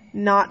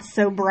not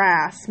so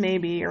brass,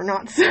 maybe, or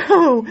not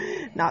so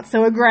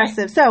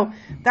aggressive. So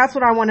that's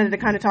what I wanted to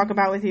kind of talk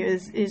about with you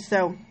is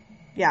so,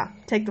 yeah,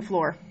 take the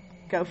floor.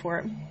 Go for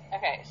it.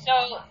 Okay,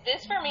 so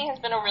this for me has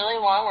been a really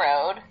long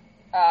road.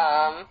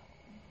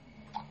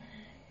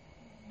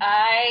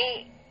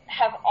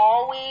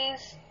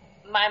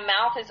 My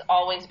mouth has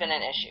always been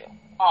an issue.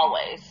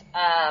 always.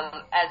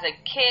 As a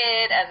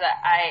kid,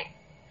 I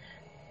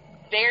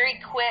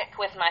very quick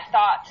with my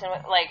thoughts,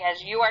 and like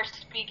as you are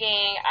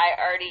speaking, I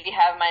already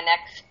have my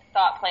next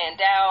thought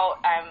planned out.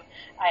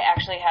 I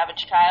actually have a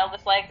child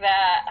that's like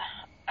that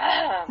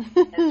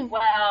as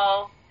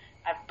well.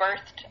 I've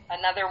birthed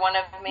another one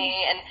of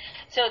me, and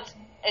so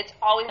it's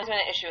always been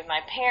an issue with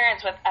my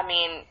parents.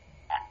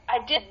 I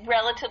did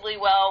relatively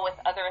well with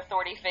other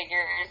authority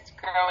figures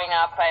growing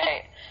up.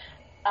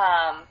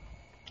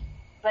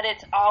 But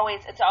it's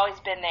always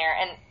been there.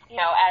 And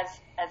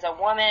as a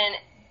woman,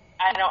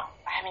 I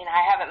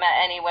haven't met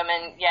any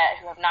women yet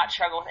who have not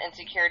struggled with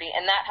insecurity,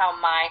 and that's how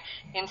my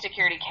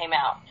insecurity came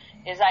out.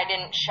 Is I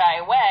didn't shy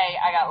away.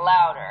 I got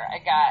louder. I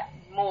got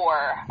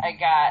more. I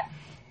got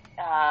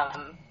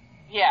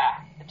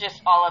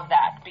just all of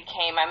that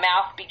my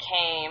mouth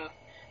became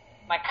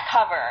my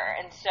cover.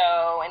 And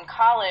so in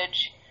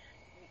college,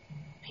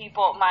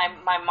 people, my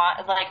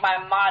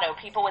motto,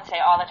 people would say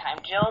all the time,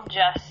 Jill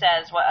just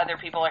says what other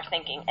people are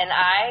thinking. And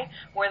I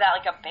wore that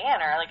like a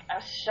banner. Like, I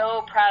was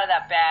so proud of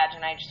that badge,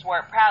 and I just wore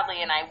it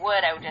proudly, and I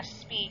would just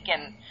speak.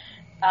 And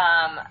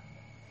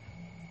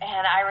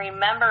I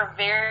remember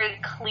very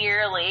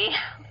clearly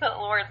the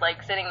Lord,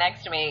 like, sitting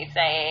next to me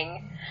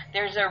saying,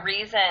 there's a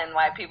reason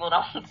why people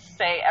don't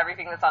say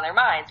everything that's on their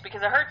minds,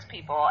 because it hurts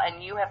people,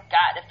 and you have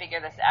got to figure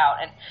this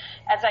out. And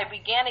as I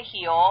began to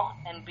heal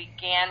and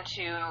began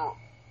to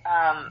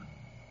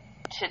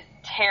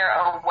tear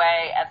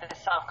away at the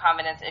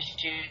self-confidence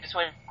issues,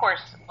 which of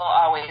course will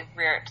always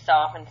rear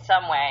itself in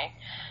some way,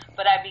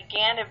 but I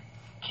began to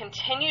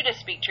continue to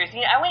speak truth.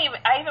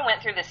 I even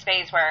went through this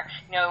phase where,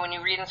 when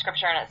you read in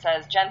scripture and it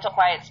says gentle,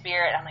 quiet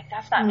spirit, I'm like,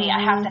 that's not me. I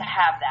have to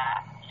have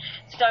that.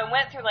 So I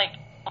went through, like,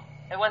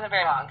 it wasn't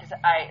very long because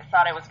I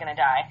thought I was going to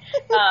die,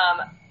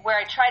 where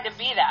I tried to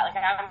be that. Like,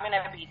 I'm going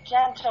to be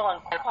gentle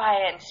and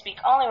quiet and speak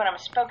only when I'm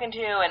spoken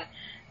to, and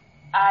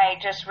I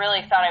just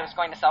really thought I was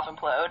going to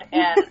self-implode.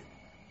 And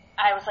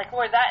I was like,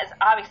 Lord, that is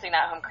obviously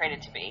not who I'm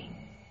created to be.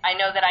 I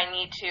know that I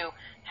need to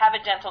have a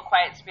gentle,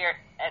 quiet spirit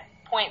at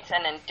points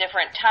and in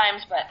different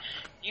times, but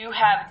you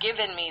have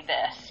given me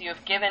this. You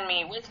have given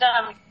me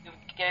wisdom. You've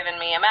given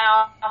me a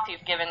mouth.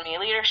 You've given me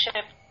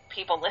leadership.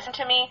 People listen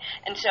to me.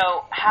 And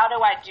so how do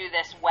I do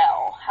this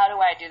well?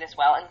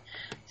 And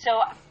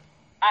so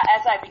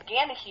as I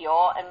began to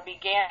heal and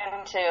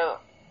began to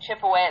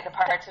chip away at the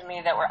parts of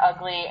me that were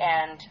ugly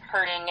and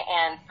hurting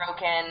and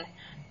broken,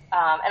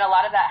 and a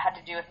lot of that had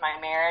to do with my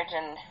marriage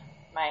and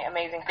my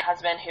amazing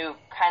husband, who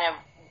kind of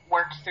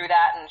worked through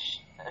that and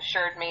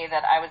assured me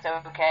that I was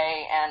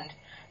okay and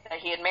that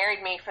he had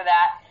married me for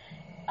that,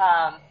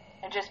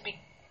 and just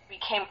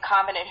became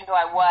confident who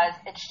I was.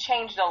 It's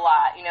changed a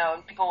lot,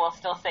 and people will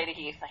still say to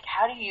Heath, like,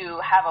 how do you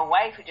have a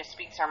wife who just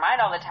speaks her mind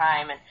all the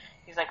time? And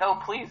he's like,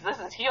 oh, please, this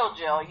is healed,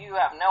 Jill. You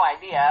have no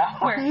idea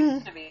where it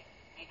used to be.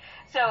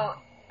 So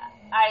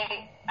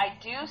I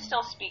do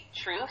still speak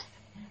truth,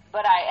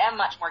 but I am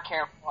much more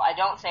careful. I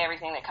don't say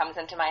everything that comes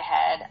into my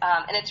head.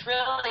 And it's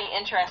really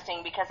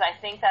interesting because I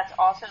think that's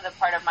also the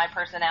part of my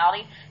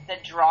personality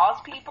that draws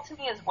people to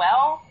me as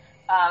well.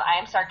 I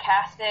am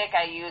sarcastic.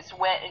 I use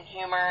wit and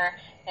humor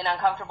in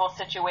uncomfortable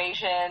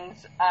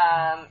situations.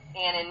 And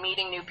in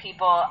meeting new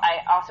people,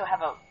 I also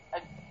have a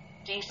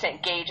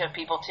decent gauge of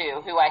people,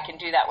 too, who I can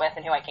do that with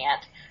and who I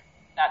can't.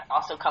 That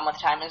also come with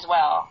time as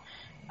well.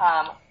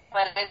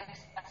 But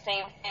it's the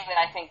same thing that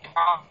I think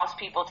draws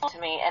people to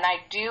me. And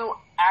I do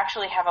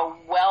actually have a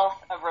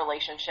wealth of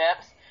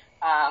relationships.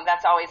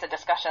 That's always a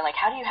discussion, like,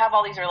 how do you have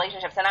all these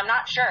relationships? And I'm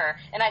not sure.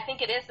 And I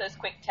think it is those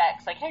quick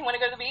texts, like, hey, want to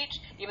go to the beach?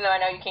 Even though I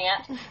know you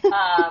can't.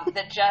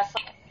 That just,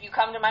 like, you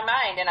come to my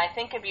mind, and I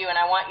think of you, and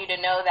I want you to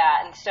know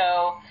that. And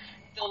so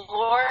the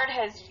Lord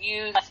has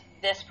used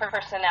this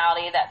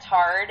personality that's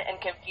hard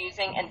and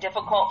confusing and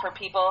difficult for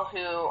people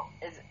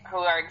who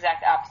are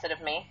exact opposite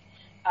of me,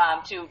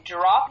 to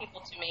draw people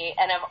to me.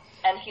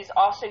 And He's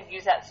also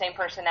used that same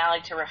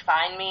personality to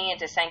refine me and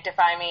to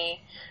sanctify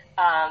me,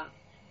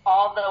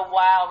 all the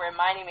while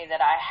reminding me that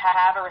I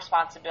have a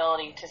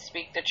responsibility to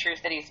speak the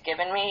truth that He's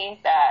given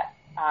me, that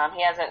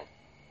He hasn't,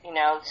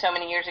 so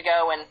many years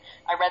ago when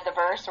I read the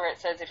verse where it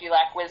says, if you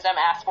lack wisdom,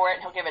 ask for it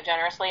and He'll give it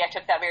generously. I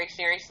took that very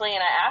seriously,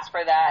 and I asked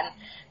for that. And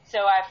so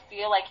I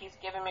feel like He's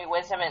given me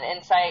wisdom and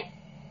insight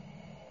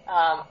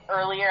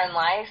earlier in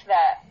life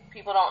that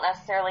people don't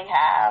necessarily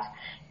have.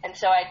 And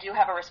so I do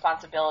have a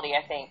responsibility,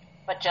 I think,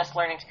 but just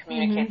learning to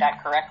communicate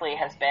that correctly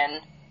has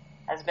been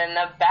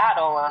the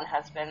battle and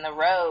has been the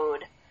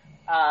road.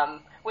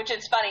 Which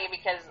is funny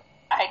because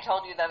I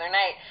told you the other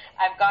night,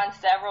 I've gone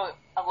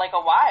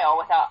a while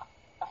without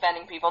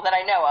offending people that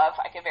I know of.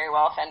 I could very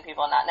well offend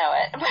people and not know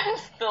it. But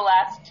the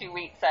last 2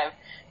 weeks I've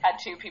had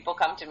 2 people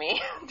come to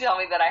me, tell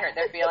me that I hurt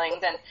their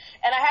feelings, and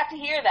I have to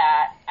hear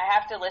that. I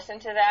have to listen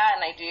to that,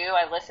 and I do.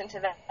 I listen to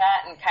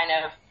that and kind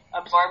of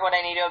absorb what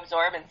I need to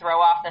absorb and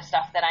throw off the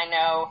stuff that I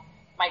know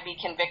might be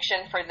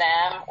conviction for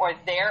them or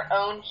their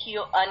own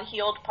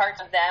unhealed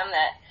parts of them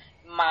that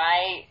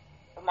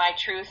my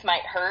truth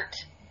might hurt.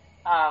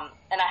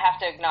 And I have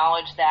to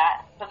acknowledge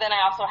that. But then I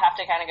also have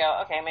to kind of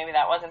go, okay, maybe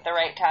that wasn't the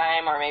right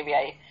time, or maybe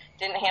I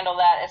didn't handle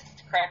that as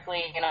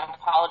correctly,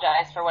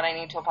 apologize for what I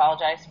need to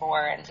apologize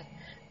for. And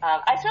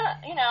I still,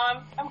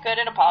 I'm good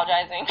at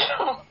apologizing.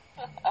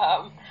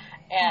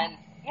 And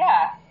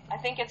yeah, I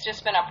think it's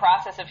just been a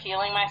process of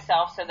healing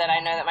myself so that I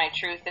know that my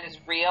truth is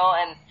real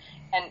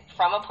and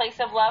from a place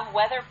of love,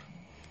 whether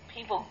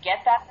people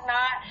get that or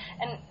not.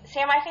 And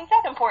Sam, I think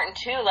that's important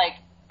too. Like,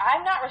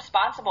 I'm not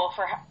responsible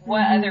for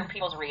what other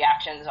people's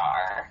reactions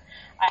are.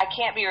 I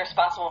can't be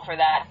responsible for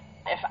that.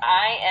 If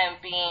I am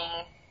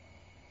being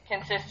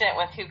consistent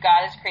with who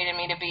God has created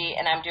me to be,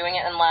 and I'm doing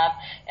it in love,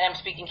 and I'm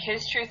speaking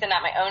His truth and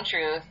not my own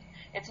truth,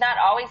 it's not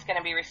always going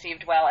to be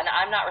received well, and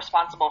I'm not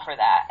responsible for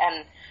that.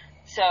 And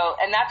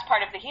that's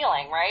part of the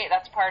healing, right?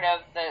 That's part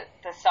of the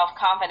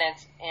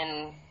self-confidence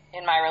in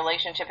my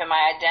relationship and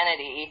my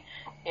identity,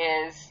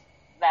 is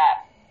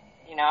that,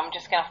 I'm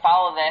just going to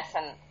follow this,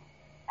 and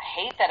I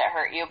hate that it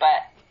hurt you,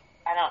 but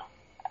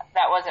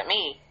that wasn't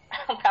me.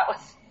 That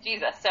was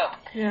Jesus. So,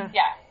 yeah.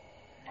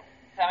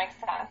 Does that make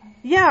sense?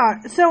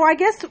 Yeah. So I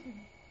guess,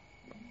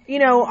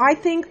 I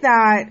think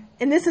that,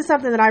 and this is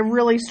something that I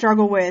really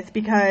struggle with,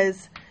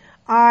 because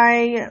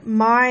my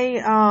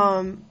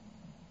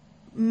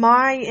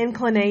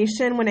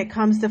inclination when it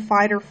comes to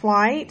fight or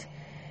flight,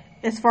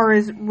 as far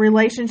as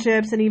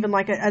relationships and even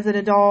like as an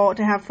adult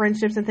to have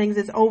friendships and things,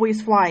 it's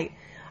always flight.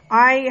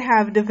 I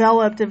have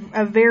developed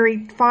a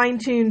very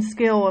fine-tuned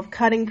skill of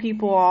cutting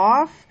people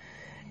off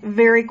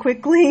very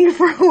quickly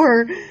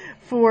for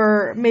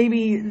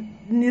maybe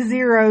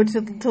 0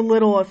 to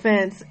little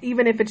offense,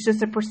 even if it's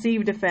just a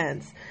perceived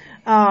offense.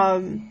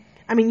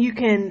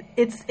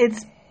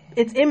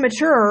 It's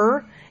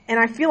immature, and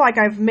I feel like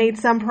I've made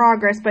some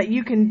progress, but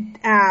you can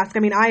ask.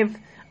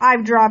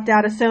 I've dropped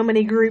out of so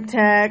many group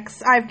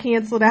texts. I've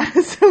canceled out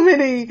of so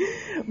many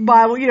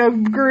Bible,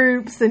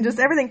 groups and just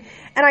everything.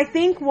 And I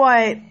think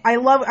what I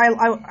love,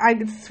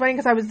 it's funny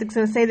because I was going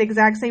to say the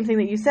exact same thing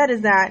that you said,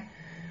 is that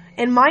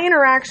in my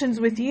interactions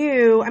with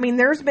you,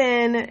 there's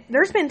been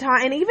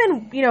time, and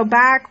even,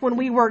 back when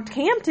we worked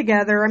camp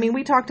together,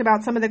 we talked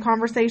about some of the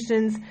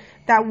conversations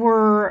that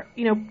were,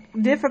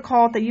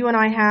 difficult that you and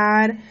I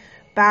had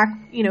back,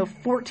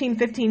 14,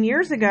 15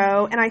 years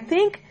ago. And I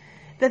think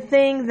the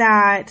thing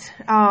that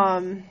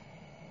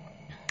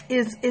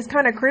is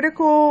kind of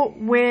critical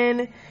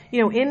when,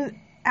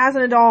 as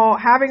an adult,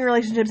 having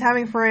relationships,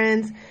 having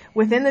friends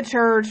within the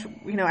church,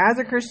 as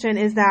a Christian,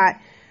 is that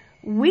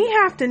we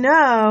have to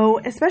know,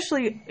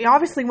 especially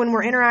obviously when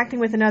we're interacting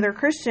with another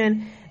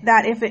Christian,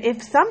 that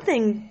if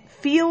something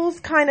feels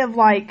kind of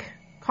like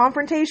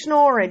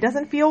confrontational, or it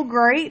doesn't feel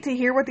great to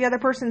hear what the other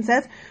person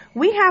says,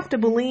 we have to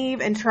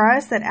believe and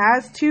trust that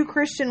as two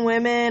Christian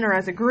women, or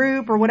as a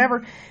group or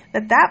whatever,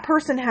 that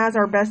person has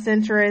our best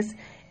interests.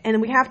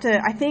 And we have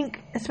to, I think,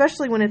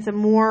 especially when it's a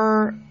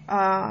more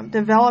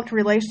developed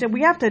relationship,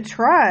 we have to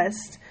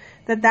trust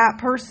that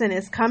person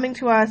is coming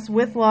to us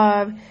with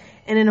love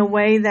and in a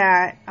way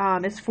that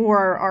is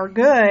for our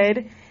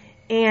good.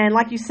 And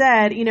like you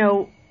said,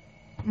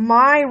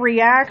 my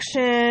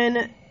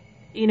reaction,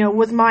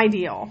 was my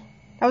deal.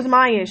 That was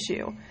my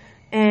issue.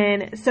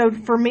 And so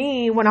for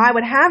me, when I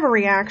would have a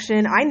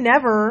reaction, I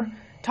never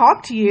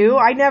talked to you.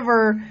 I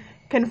never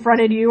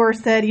confronted you or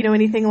said,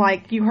 anything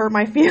like, you hurt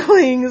my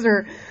feelings,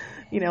 or,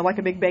 like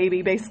a big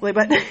baby basically.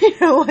 But,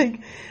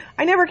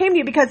 I never came to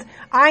you, because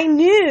I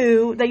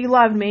knew that you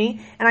loved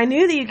me, and I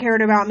knew that you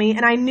cared about me,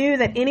 and I knew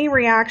that any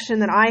reaction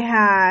that I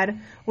had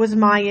was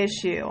my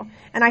issue.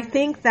 And I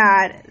think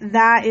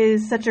that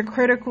is such a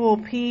critical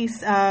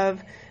piece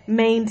of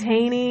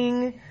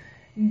maintaining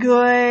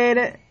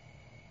good,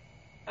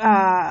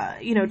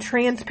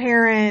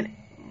 transparent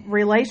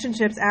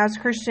relationships as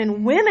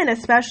Christian women,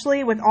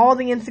 especially with all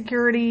the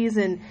insecurities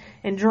and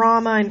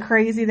drama and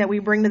crazy that we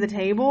bring to the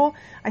table.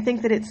 I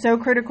think that it's so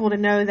critical to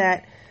know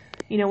that,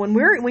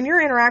 when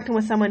you're interacting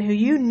with someone who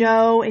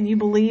and you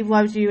believe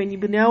loves you, and you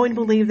know and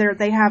believe that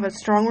they have a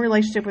strong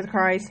relationship with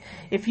Christ,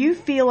 if you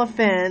feel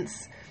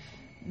offense,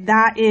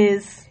 that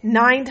is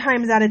 9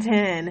 times out of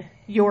 10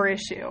 your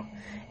issue.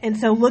 And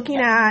so looking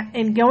at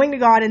and going to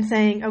God and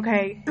saying,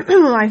 okay,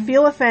 I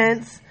feel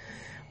offense.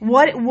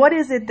 What do I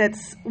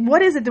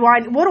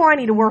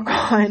need to work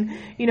on?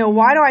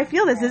 Why do I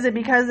feel this? Is it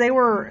because they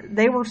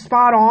were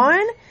spot on?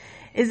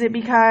 Is it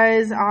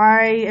because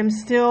I am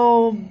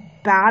still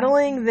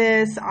battling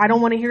this I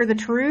don't want to hear the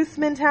truth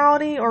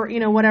mentality, or,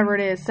 whatever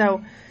it is.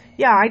 So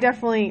yeah, I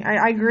definitely,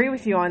 I agree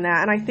with you on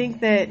that. And I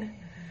think that,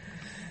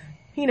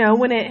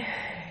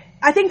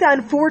 I think the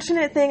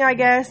unfortunate thing, I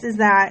guess, is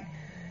that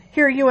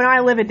here you and I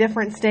live at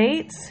different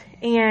states,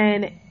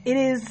 and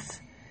it's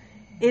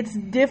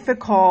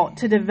difficult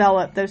to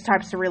develop those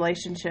types of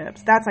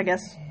relationships. That's, I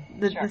guess,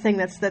 the thing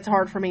that's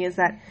hard for me, is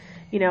that,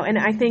 and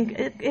I think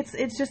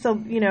it's just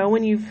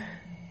when you've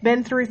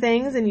been through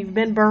things and you've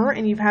been burnt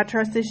and you've had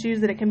trust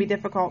issues, that it can be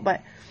difficult,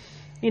 but,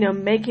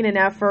 making an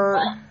effort.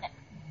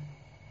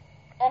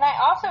 And I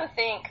also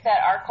think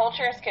that our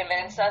culture has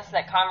convinced us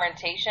that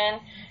confrontation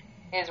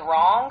is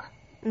wrong,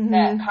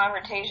 that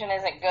confrontation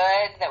isn't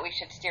good, that we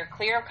should steer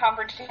clear of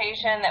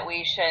confrontation, that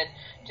we should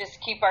just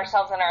keep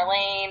ourselves in our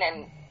lane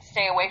and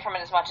stay away from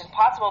it as much as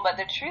possible. But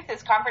the truth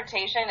is,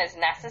 confrontation is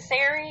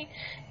necessary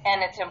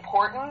and it's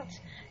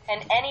important.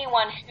 And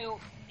anyone who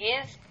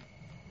is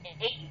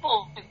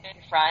able to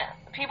confront,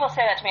 people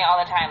say that to me all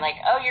the time,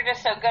 like, oh, you're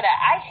just so good at,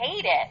 I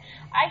hate it.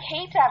 I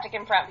hate to have to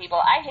confront people.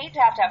 I hate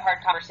to have hard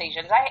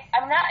conversations.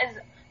 I'm not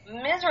as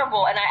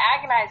miserable, and I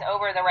agonize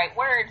over the right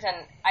words,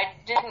 and I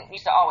didn't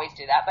used to always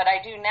do that, but I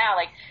do now.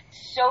 Like,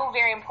 so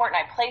very important.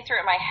 I play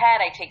through it in my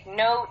head. I take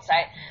notes,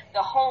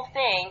 the whole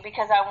thing,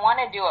 because I want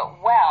to do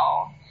it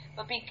well.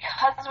 But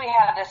because we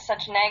have this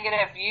such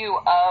negative view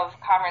of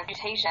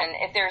confrontation,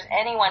 if there's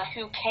anyone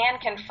who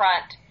can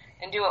confront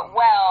and do it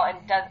well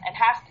and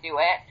has to do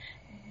it,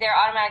 they're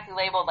automatically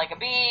labeled like a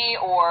B,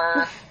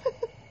 or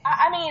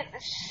I mean,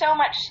 so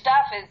much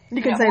stuff is.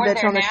 You can say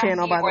bitch on this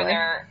channel, by the way.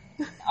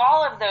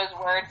 All of those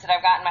words that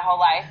I've gotten my whole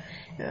life,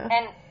 yeah.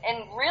 And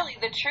really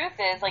the truth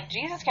is, like,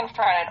 Jesus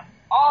confronted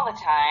all the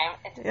time.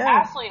 It's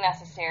absolutely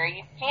necessary.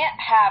 You can't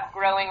have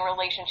growing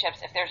relationships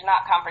if there's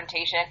not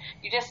confrontation.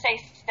 You just stay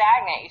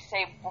stagnant. You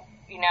stay,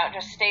 it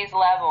just stays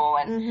level.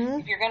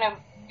 And if you're going to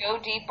go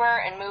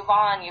deeper and move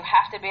on, you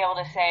have to be able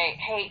to say,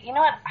 hey, you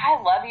know what? I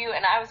love you,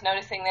 and I was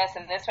noticing this,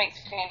 and this makes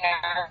me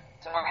nervous,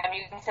 or have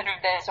you considered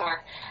this?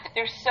 Or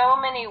there's so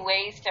many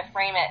ways to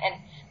frame it,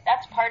 and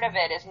that's part of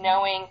it, is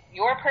knowing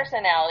your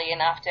personality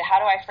enough to,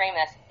 how do I frame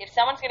this? If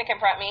someone's going to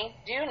confront me,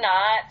 do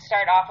not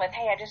start off with,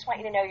 hey, I just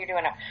want you to know you're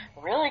doing a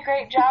really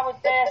great job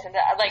with this. And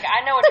like,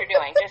 I know what you're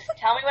doing. Just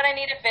tell me what I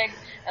need to fix,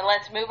 and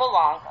let's move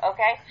along,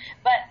 okay?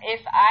 But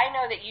if I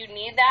know that you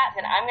need that,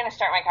 then I'm going to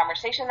start my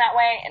conversation that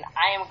way, and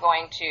I am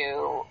going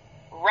to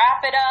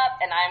wrap it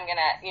up, and I'm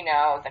going to,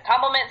 the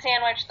compliment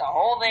sandwich, the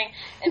whole thing,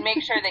 and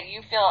make sure that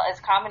you feel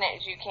as confident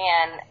as you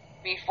can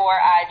before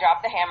I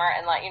drop the hammer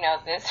and let you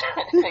know this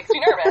makes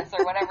me nervous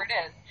or whatever it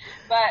is.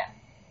 But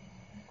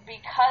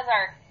because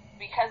our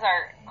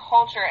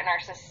culture and our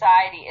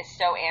society is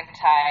so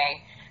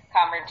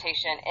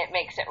anti-confrontation, it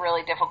makes it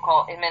really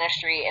difficult in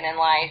ministry and in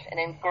life and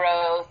in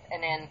growth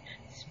and in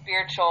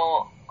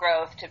spiritual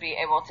growth to be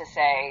able to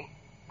say,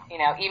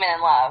 even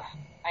in love,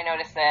 I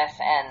noticed this,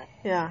 and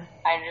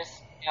I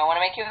just want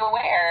to make you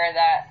aware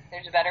that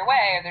there's a better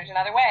way, or there's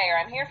another way, or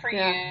I'm here for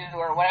you,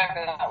 or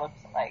whatever that looks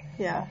like.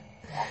 Yeah.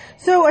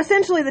 So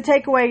essentially the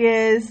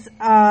takeaway is,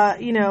 as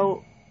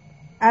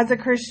a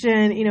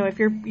Christian, if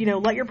you're,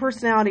 let your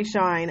personality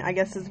shine, I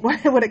guess is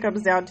what it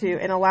comes down to,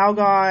 and allow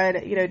God,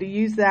 to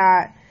use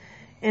that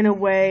in a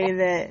way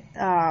that,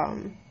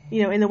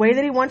 in the way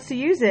that He wants to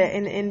use it,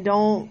 and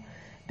don't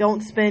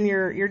spend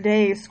your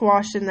day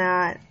squashed in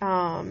that,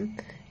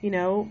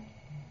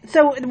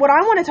 So what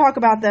I want to talk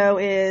about, though,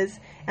 is,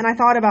 and I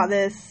thought about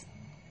this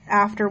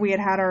after we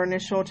had our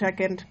initial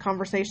check-in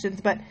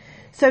conversations, but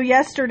so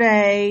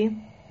yesterday,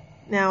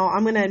 now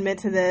I'm going to admit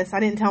to this, I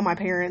didn't tell my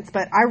parents,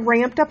 but I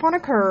ramped up on a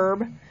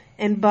curb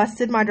and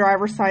busted my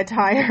driver's side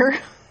tire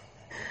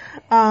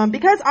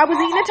because I was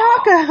eating a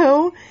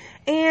taco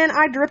and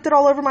I dripped it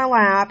all over my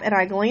lap, and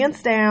I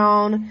glanced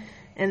down,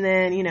 and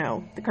then,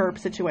 the curb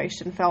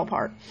situation fell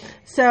apart.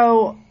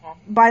 So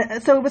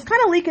it was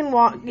kind of leaking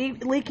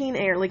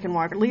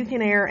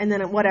air, and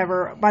then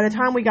whatever. By the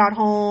time we got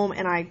home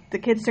and the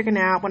kids took a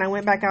nap, when I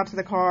went back out to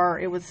the car,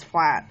 it was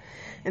flat.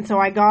 And so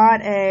I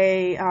got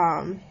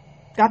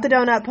got the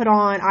donut put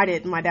on. I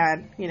didn't. My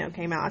dad,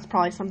 came out. It's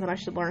probably something I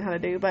should learn how to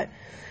do, but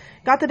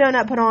got the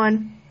donut put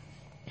on.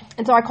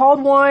 And so I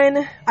called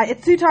one.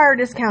 It's 2 tire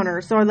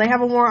discounters, so they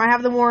have I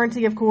have the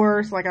warranty, of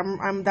course. Like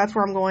that's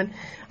where I'm going.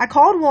 I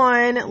called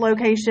one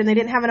location. They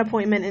didn't have an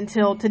appointment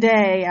until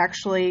today.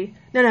 Actually,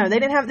 no, they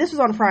didn't have. This was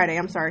on Friday.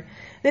 I'm sorry.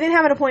 They didn't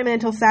have an appointment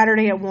until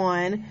Saturday at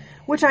 1,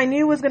 which I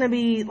knew was going to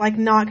be like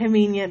not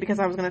convenient because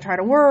I was going to try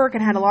to work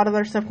and had a lot of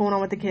other stuff going on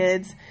with the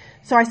kids.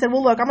 So I said,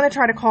 well, look, I'm going to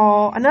try to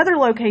call another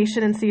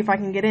location and see if I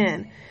can get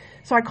in.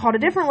 So I called a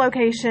different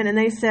location, and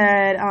they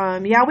said,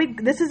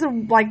 this is a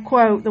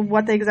quote,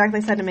 what they exactly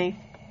said to me.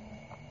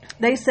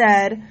 They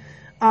said,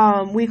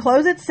 we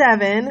close at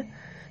 7,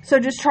 so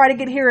just try to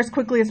get here as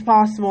quickly as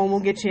possible and we'll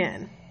get you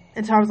in.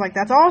 And so I was like,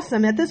 that's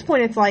awesome. At this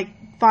point, it's like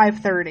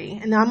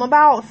 5:30, and I'm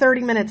about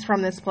 30 minutes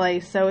from this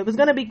place, so it was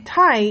going to be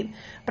tight,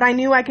 but I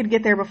knew I could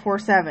get there before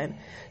 7.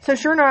 So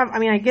sure enough, I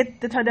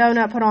get the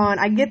donut put on.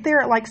 I get there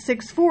at like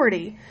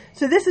 6:40.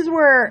 So this is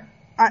where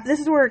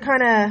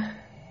kind of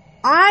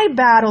I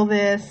battle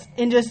this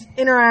in just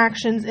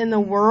interactions in the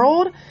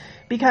world,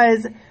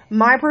 because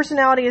my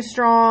personality is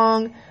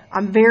strong.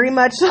 I'm very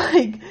much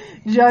like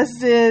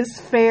justice,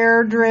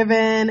 fair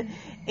driven,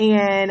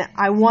 and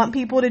I want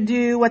people to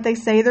do what they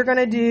say they're going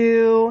to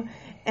do.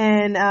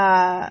 And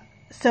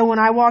so when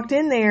I walked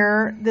in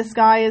there, this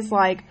guy is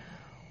like,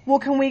 well,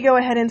 can we go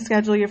ahead and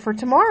schedule you for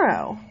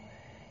tomorrow?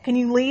 Can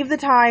you leave the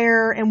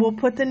tire and we'll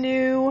put the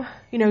new,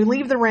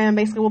 leave the rim,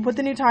 basically. We'll put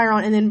the new tire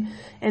on,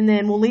 and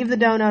then we'll leave the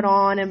donut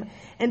on.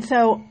 And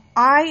so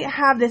I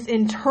have this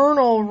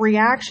internal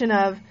reaction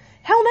of,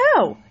 hell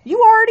no, you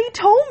already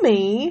told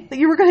me that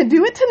you were going to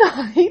do it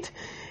tonight.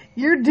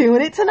 You're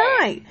doing it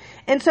tonight.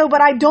 And so, but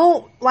I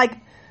don't,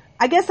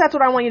 I guess that's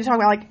what I want you to talk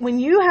about. Like, when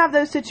you have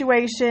those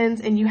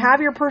situations and you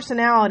have your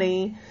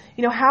personality,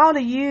 you know, how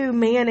do you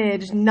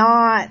manage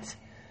not,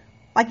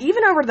 like,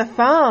 even over the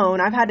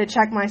phone, I've had to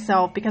check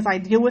myself because I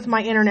deal with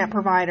my internet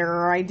provider,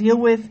 or I deal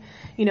with,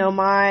 you know,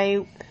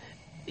 my,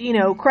 you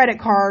know, credit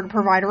card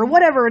provider, or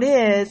whatever it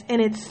is,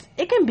 and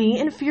it can be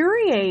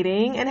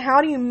infuriating. And how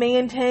do you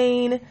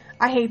maintain,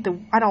 I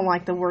don't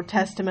like the word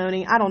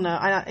testimony. I don't know.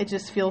 It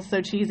just feels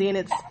so cheesy, and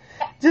it's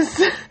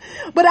just,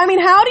 but I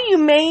mean, how do you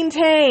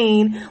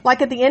maintain,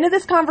 like, at the end of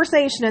this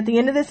conversation, at the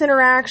end of this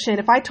interaction,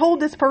 if I told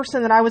this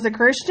person that I was a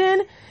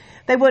Christian,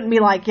 they wouldn't be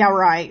like, yeah,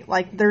 right.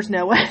 Like, there's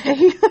no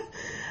way.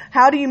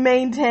 How do you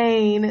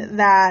maintain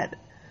that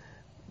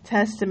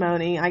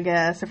testimony, I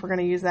guess, if we're going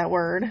to use that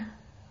word?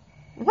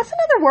 What's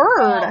another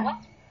word?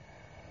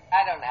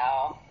 I don't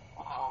know.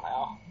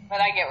 But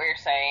I get what you're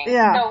saying.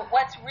 Yeah. So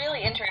what's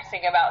really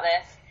interesting about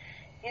this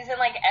is in,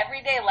 like,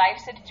 everyday life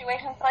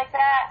situations like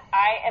that,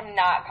 I am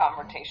not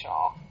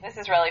confrontational. This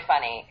is really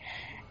funny.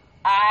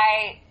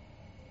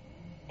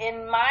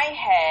 In my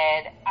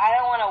head, I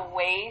don't want to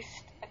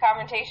waste a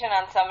confrontation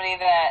on somebody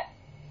that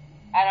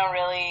I don't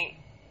really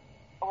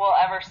will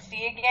ever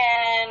see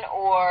again,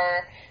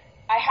 or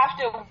I have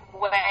to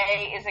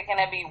weigh, is it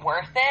going to be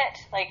worth it?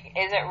 Like,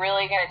 is it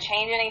really going to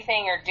change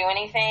anything or do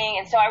anything?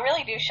 And so I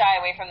really do shy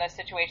away from those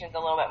situations a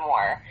little bit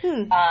more.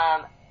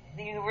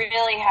 You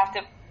really have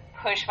to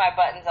push my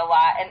buttons a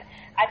lot. And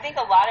I think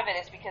a lot of it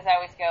is because I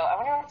always go, I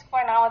wonder what's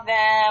going on with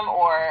them,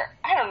 or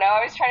I don't know,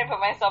 I always try to put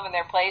myself in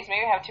their place.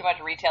 Maybe I have too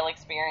much retail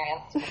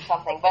experience or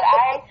something. But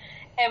I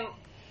am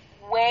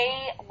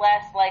way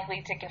less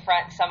likely to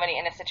confront somebody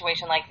in a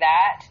situation like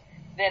that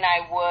than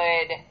I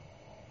would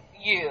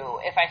you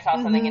if I saw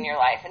something in your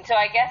life. And so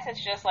I guess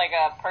it's just like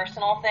a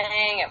personal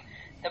thing,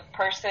 the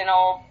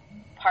personal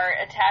part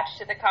attached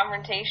to the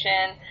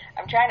confrontation.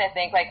 I'm trying to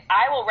think, like,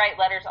 I will write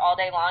letters all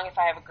day long if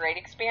I have a great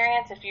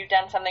experience. If you've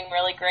done something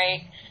really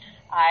great,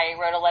 I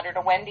wrote a letter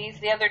to Wendy's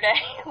the other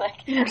day. Like,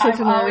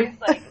 I'm always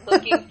like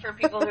looking for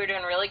people who are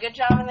doing a really good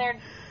job in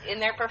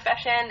their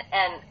profession,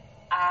 and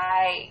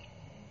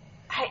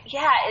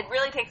it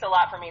really takes a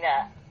lot for me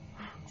to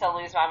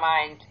lose my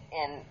mind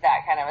in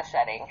that kind of a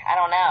setting. I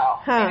don't know.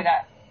 Maybe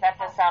that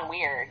does sound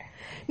weird.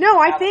 No,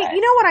 I think,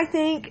 you know what I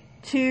think,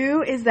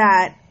 too, is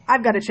that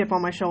I've got a chip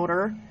on my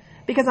shoulder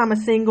because I'm a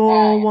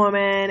single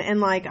woman, and,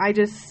 like, I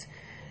just,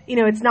 you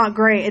know, it's not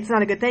great. It's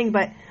not a good thing,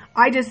 but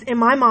I just, in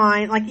my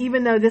mind, like,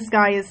 even though this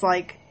guy is,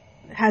 like,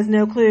 has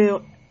no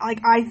clue, like,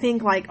 I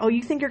think, like, oh,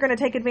 you think you're going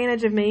to take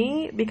advantage of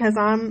me because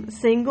I'm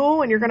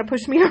single and you're going to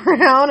push me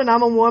around and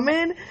I'm a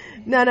woman?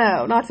 No,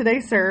 not today,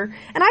 sir.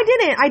 And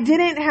I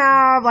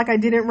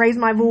didn't raise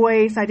my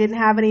voice. I didn't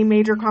have any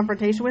major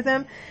confrontation with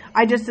him.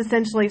 I just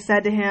essentially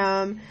said to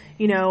him,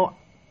 you know,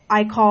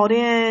 I called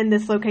in,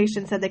 this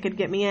location said they could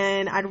get me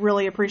in. I'd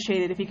really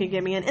appreciate it if you could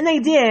get me in. And they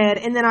did.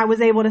 And then I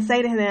was able to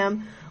say to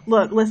them,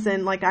 look,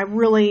 listen, like, I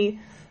really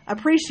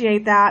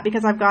appreciate that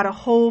because I've got a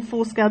whole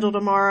full schedule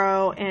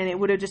tomorrow, and it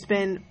would have just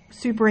been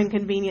super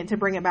inconvenient to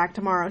bring it back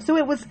tomorrow. So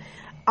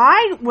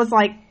I was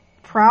like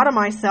proud of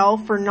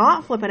myself for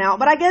not flipping out,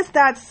 but I guess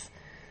that's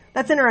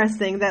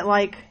interesting that,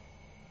 like,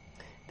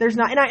 there's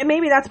not, and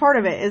maybe that's part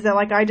of it, is that,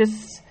 like, I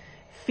just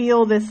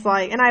feel this,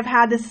 like, and I've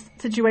had this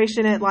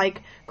situation at,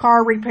 like,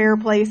 car repair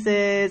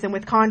places and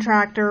with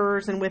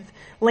contractors and with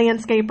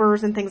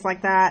landscapers and things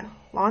like that.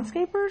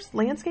 Landscapers.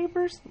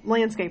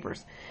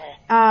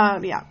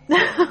 Yeah.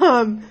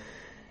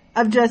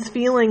 Of just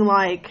feeling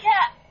like.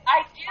 Yeah,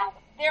 I do.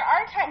 There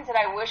are times that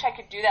I wish I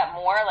could do that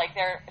more. Like,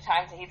 there are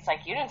times that he's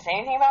like, you didn't say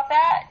anything about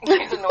that?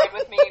 He's annoyed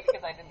with me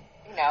because I didn't,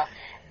 you know.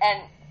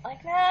 And,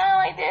 like, no,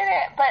 I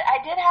didn't. But I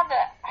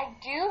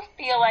do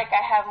feel like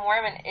I have more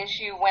of an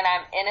issue when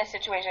I'm in a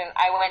situation.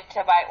 I went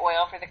to buy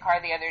oil for the car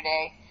the other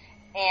day,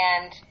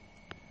 and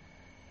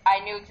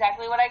I knew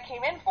exactly what I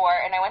came in for,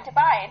 and I went to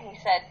buy, and he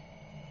said,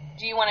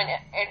 do you want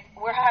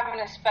we're having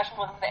a special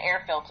with the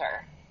air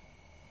filter.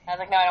 And I was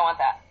like, no, I don't want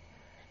that.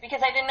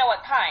 Because I didn't know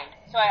what kind.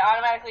 So I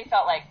automatically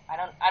felt like, I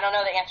don't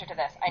know the answer to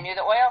this. I knew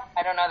the oil,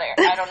 I don't know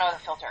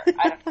the filter.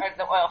 Or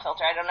the oil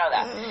filter, I don't know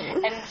that.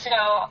 And so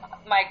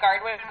my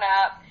guard went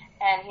up,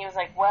 and he was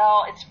like,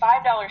 well, it's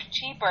 $5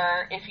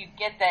 cheaper if you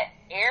get the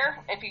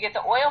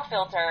oil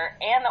filter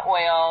and the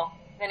oil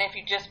than if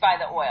you just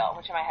buy the oil,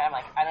 which in my head I'm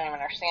like, I don't even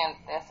understand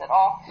this at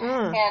all.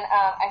 And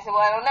I said,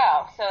 well, I don't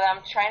know. So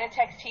I'm trying to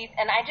text Heath,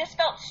 and I just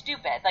felt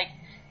stupid. Like,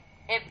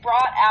 it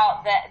brought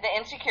out the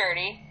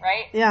insecurity,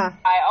 right? Yeah.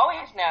 I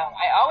always know.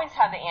 I always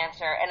have the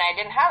answer, and I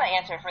didn't have the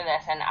answer for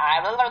this, and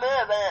I blah, blah,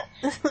 blah,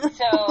 blah.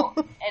 So,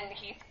 and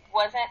Heath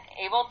wasn't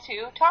able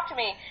to talk to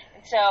me.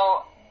 And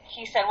so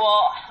he said,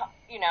 well,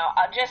 you know,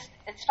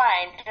 it's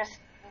fine.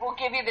 We'll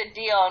give you the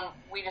deal, and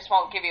we just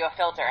won't give you a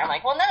filter. I'm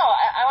like, well, no,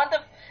 I want the,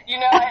 you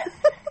know,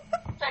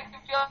 so I could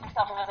feel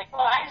myself. And I was like,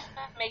 well, I just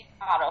make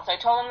model. So I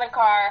told them the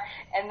car,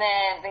 and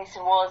then they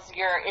said, well, is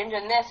your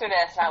engine this or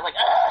this? And I was like,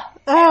 ugh,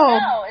 I don't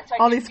know. And so I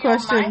all could these feel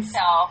questions.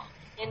 myself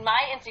in my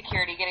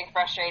insecurity getting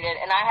frustrated,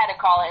 and I had to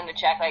call it in to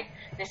check, like,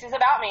 this is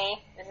about me.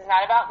 This is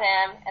not about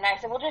them. And I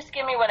said, well, just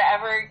give me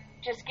whatever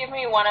just give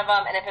me one of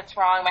them, and if it's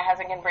wrong, my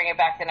husband can bring it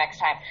back the next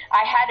time.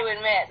 I had to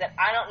admit that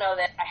I don't know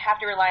that I have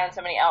to rely on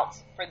somebody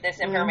else for this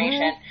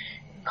information.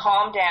 Mm-hmm.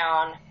 Calm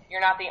down.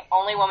 You're not the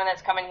only woman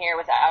that's coming here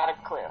without a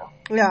clue.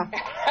 Yeah.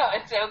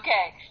 It's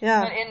okay.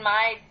 Yeah. But in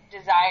my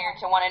desire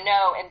to want to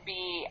know and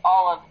be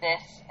all of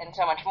this and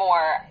so much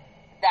more,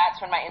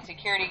 that's when my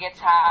insecurity gets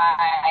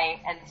high,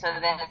 and so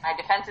then my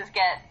defenses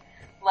get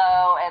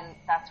low, and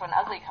that's when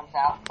ugly comes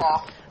out.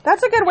 So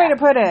that's a good way to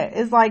put it,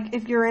 is like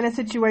if you're in a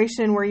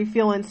situation where you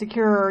feel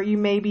insecure, you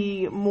may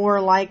be more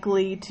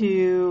likely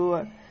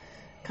to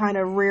kind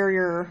of rear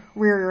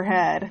your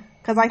head,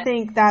 because I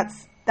think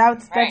that's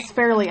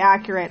fairly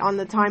accurate on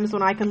the times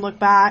when I can look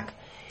back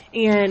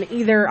and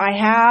either I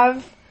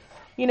have,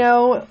 you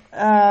know,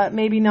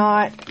 maybe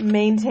not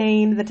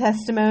maintained the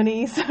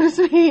testimony, so to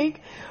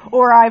speak,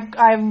 or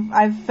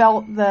I've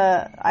felt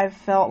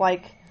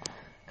like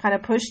kind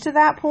of pushed to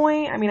that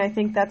point. I mean, I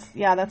think that's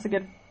a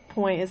good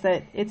point, is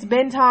that it's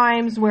been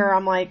times where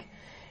I'm like,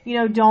 you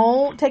know,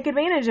 don't take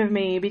advantage of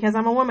me because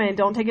I'm a woman.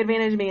 Don't take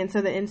advantage of me. And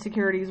so the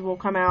insecurities will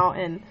come out.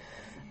 And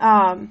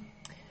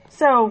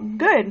so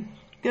good.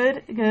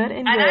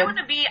 And I want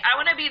to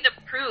be the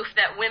proof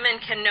that women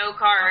can know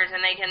cars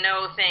and they can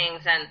know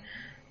things.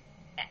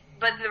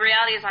 But the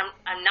reality is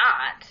I'm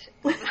not.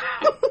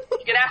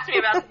 You could ask me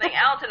about something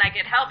else and I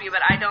could help you,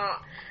 but I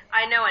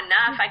know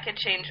enough. I could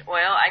change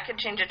oil. I could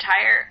change a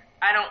tire.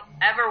 I don't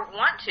ever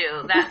want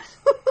to. That's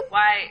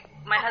why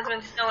my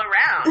husband's still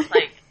around,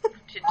 like,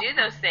 to do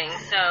those things.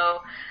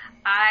 So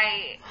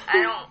I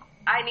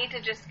need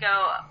to just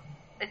go,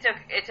 it's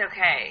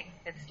okay.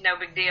 It's no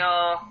big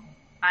deal.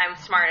 I'm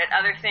smart at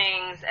other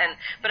things.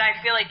 But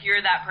I feel like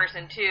you're that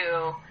person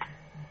too.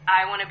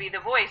 I want to be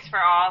the voice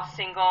for all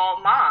single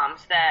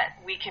moms,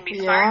 that we can be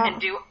smart and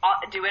do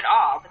it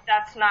all. But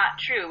that's not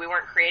true. We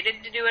weren't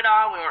created to do it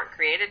all. We weren't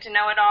created to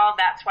know it all.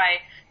 That's why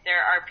there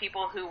are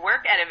people who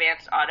work at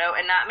Advanced Auto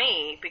and not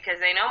me,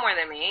 because they know more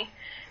than me.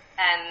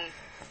 And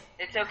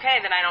it's okay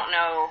that I don't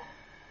know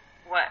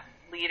what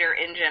liter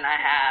engine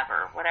I have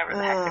or whatever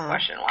the heck the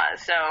question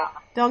was. So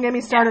don't get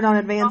me started on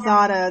Advanced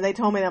Auto. They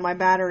told me that my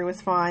battery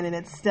was fine, and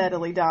it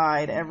steadily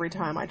died every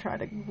time I tried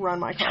to run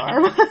my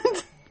car.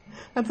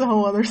 That's a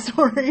whole other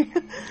story. Okay,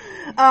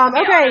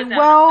 AutoZone.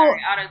 well...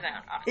 Sorry,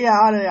 AutoZone.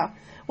 Yeah.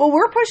 Well,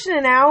 we're pushing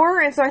an hour,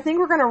 and so I think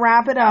we're going to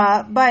wrap it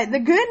up. But the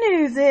good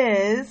news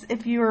is,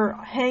 if you're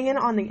hanging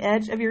on the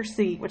edge of your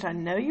seat, which I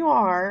know you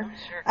are,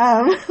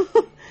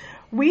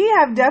 we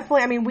have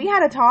definitely... we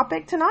had a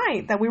topic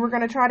tonight that we were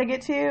going to try to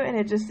get to, and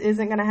it just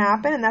isn't going to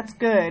happen, and that's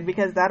good,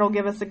 because that'll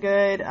give us a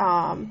good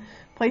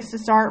place to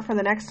start for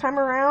the next time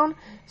around.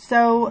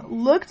 So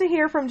look to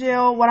hear from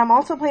Jill. What I'm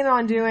also planning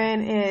on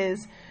doing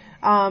is...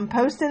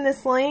 posting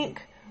this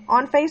link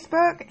on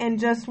Facebook, and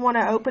just want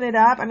to open it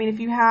up. If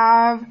you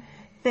have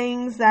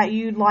things that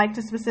you'd like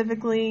to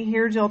specifically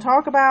hear Jill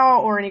talk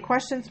about, or any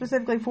questions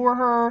specifically for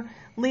her,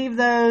 leave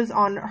those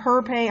on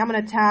her page. I'm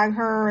going to tag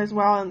her as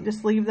well and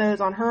just leave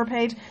those on her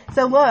page.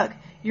 So look,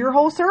 your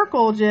whole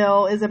circle,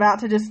 Jill, is about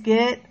to just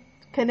get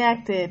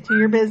connected to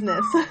your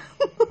business.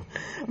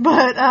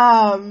 But,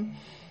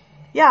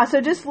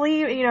 so just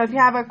leave, if you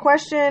have a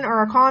question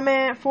or a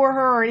comment for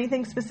her or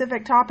anything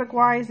specific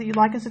topic-wise that you'd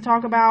like us to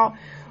talk about.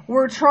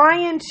 We're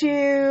trying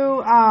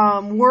to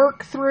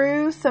work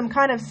through some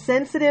kind of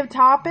sensitive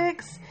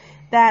topics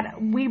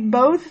that we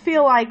both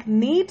feel like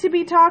need to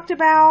be talked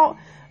about,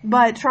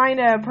 but trying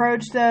to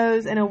approach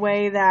those in a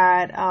way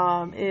that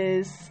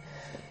is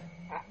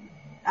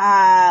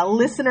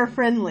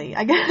listener-friendly,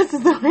 I guess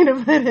is the way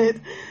to put it.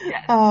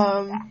 Yes.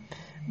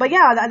 But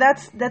yeah,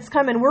 that's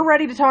coming. We're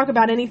ready to talk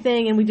about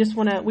anything, and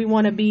we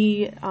want to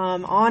be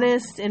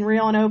honest and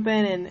real and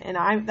open,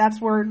 and that's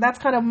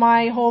kind of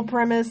my whole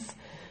premise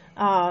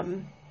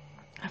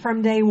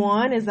from day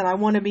one, is that I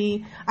want to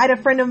be. I had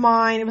a friend of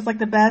mine. It was like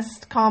the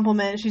best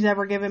compliment she's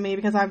ever given me,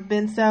 because I've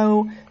been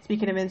so,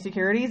 speaking of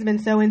insecurities, been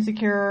so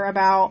insecure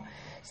about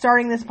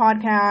starting this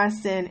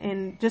podcast,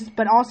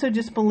 but also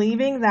just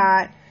believing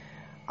that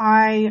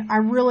I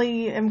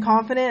really am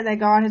confident that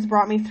God has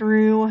brought me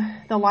through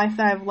the life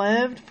that I've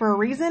lived for a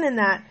reason, and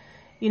that,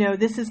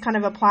 this is kind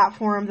of a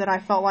platform that I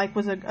felt like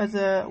was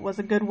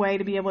a good way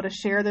to be able to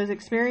share those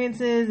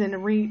experiences and to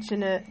reach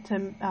and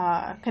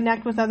to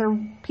connect with other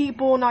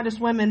people, not just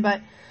women.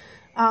 But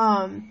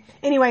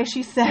anyway,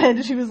 she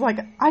was like,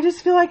 I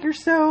just feel like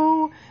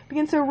you're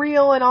being so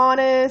real and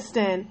honest,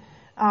 and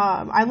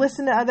I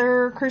listen to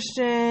other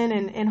Christian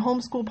and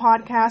homeschool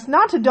podcasts,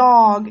 not to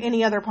dog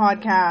any other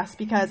podcasts,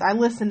 because I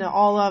listen to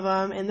all of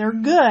them and they're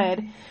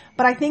good.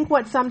 But I think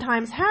what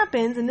sometimes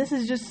happens, and this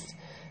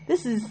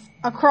is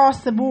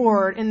across the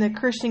board in the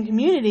Christian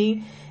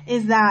community,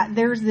 is that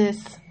there's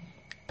this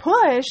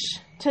push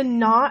to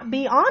not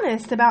be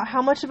honest about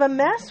how much of a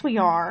mess we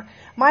are.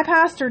 My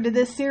pastor did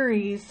this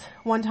series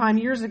one time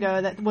years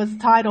ago that was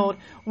titled,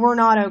 "We're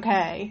Not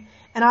Okay."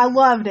 And I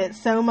loved it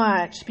so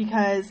much,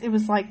 because it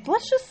was like,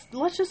 let's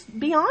just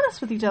be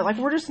honest with each other. Like,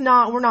 we're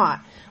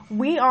not.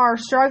 We are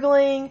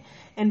struggling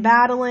and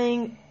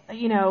battling,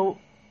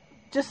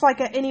 just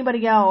like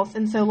anybody else.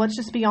 And so let's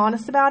just be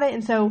honest about it.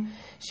 And so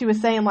she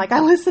was saying, like, I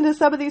listen to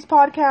some of these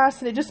podcasts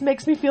and it just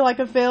makes me feel like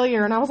a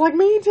failure. And I was like,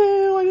 me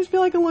too. I just feel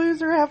like a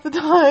loser half the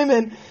time.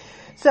 And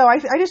so I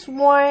just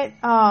want,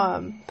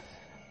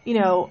 you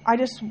know,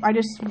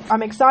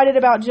 I'm excited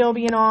about Jill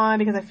being on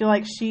because I feel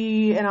like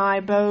she and I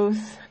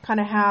both kind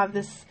of have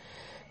this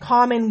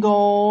common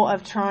goal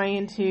of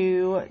trying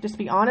to just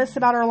be honest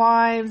about our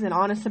lives and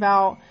honest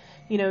about,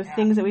 you know,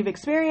 things that we've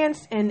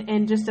experienced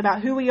and just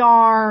about who we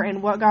are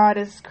and what God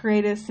has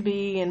created us to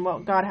be and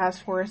what God has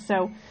for us.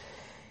 So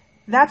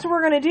that's what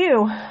we're going to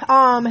do.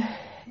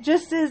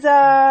 Just as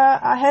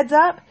a heads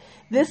up,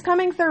 this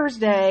coming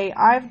Thursday,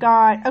 I've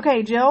got,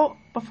 okay, Jill,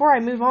 before I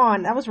move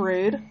on, that was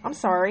rude. I'm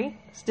sorry.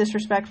 It's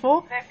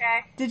disrespectful.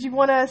 Okay. Did you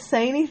want to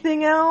say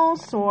anything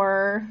else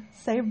or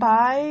say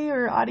bye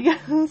or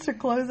adios or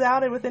close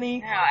out it with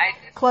any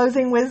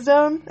closing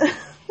wisdom?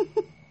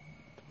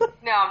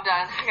 No, I'm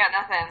done. I got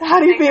nothing. How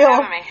do you Thanks for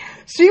feel? having me.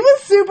 She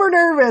was super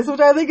nervous, which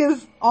I think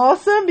is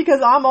awesome because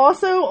I'm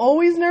also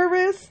always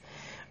nervous.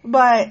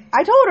 But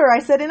I told her, I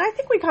said, and I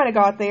think we kind of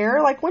got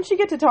there. Like, once you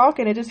get to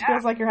talking, it just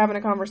feels like you're having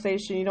a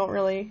conversation. You don't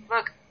really...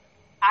 Look,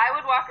 I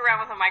would walk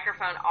around with a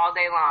microphone all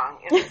day long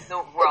if the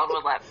world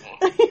would let me.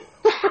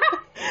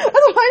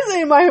 That's why I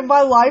say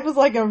my life is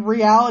like a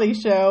reality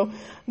show.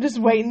 I'm just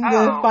waiting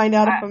to find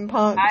out if I'm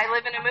punked. I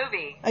live in a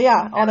movie.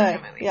 Yeah, all day.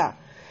 Yeah.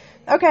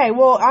 Okay,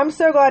 well, I'm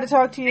so glad to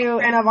talk to you,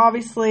 and I've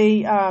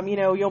obviously, you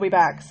know, you'll be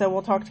back, so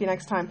we'll talk to you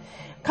next time.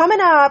 Coming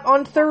up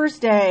on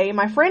Thursday,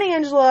 my friend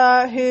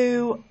Angela,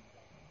 who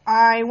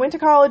I went to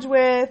college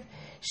with,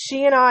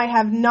 she and I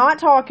have not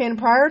talked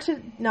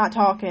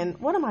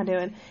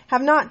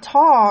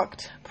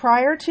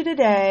prior to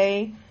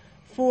today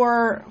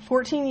for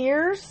 14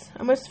 years,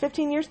 almost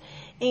 15 years,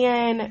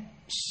 and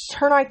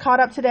her and I caught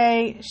up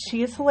today.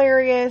 She is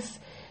hilarious.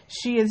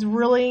 She is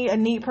really a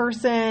neat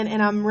person,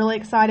 and I'm really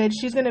excited.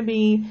 She's going to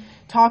be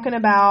talking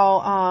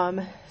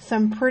about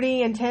some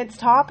pretty intense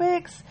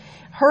topics.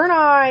 Her and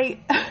I,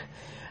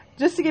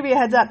 just to give you a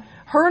heads up,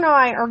 her and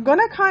I are going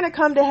to kind of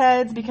come to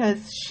heads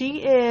because she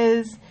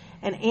is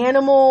an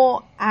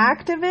animal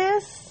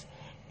activist.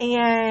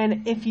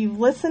 And if you've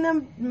listened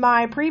to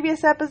my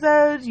previous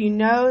episodes, you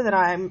know that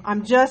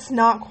I'm just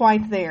not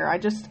quite there. I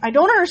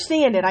don't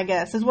understand it, I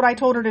guess, is what I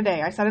told her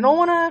today. I said, I don't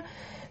want to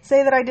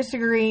say that I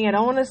disagree. I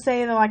don't want to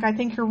say that, like, I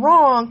think you're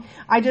wrong.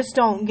 I just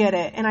don't get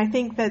it. And I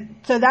think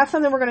so that's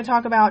something we're going to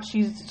talk about.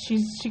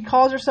 She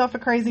calls herself a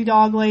crazy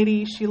dog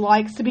lady. She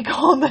likes to be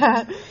called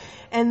that.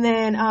 And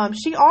then,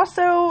 she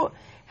also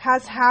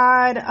has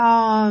had,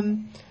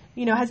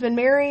 you know, has been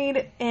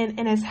married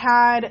and has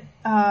had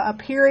a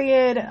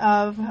period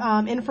of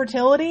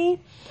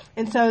infertility.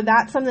 And so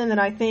that's something that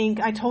I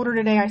told her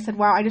today, I said,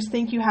 wow, I just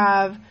think you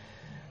have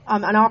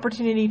an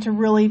opportunity to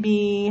really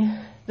be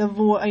a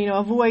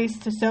voice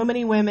to so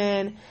many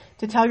women,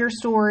 to tell your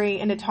story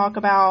and to talk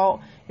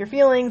about your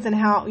feelings and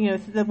how, you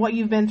know, what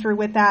you've been through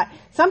with that.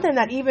 Something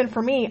that even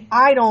for me,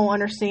 I don't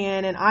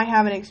understand and I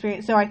haven't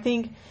experienced. So I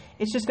think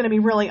it's just going to be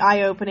really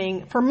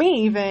eye-opening for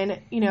me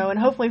even, you know, and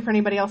hopefully for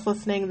anybody else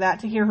listening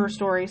to hear her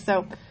story.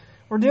 So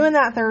we're doing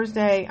that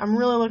Thursday. I'm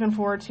really looking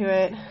forward to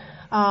it.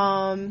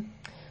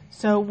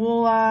 So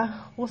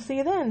we'll see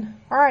you then.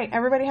 All right,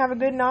 everybody have a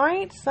good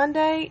night.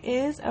 Sunday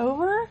is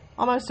over,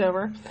 almost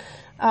over.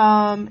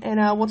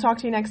 And we'll talk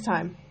to you next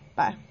time.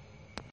 Bye.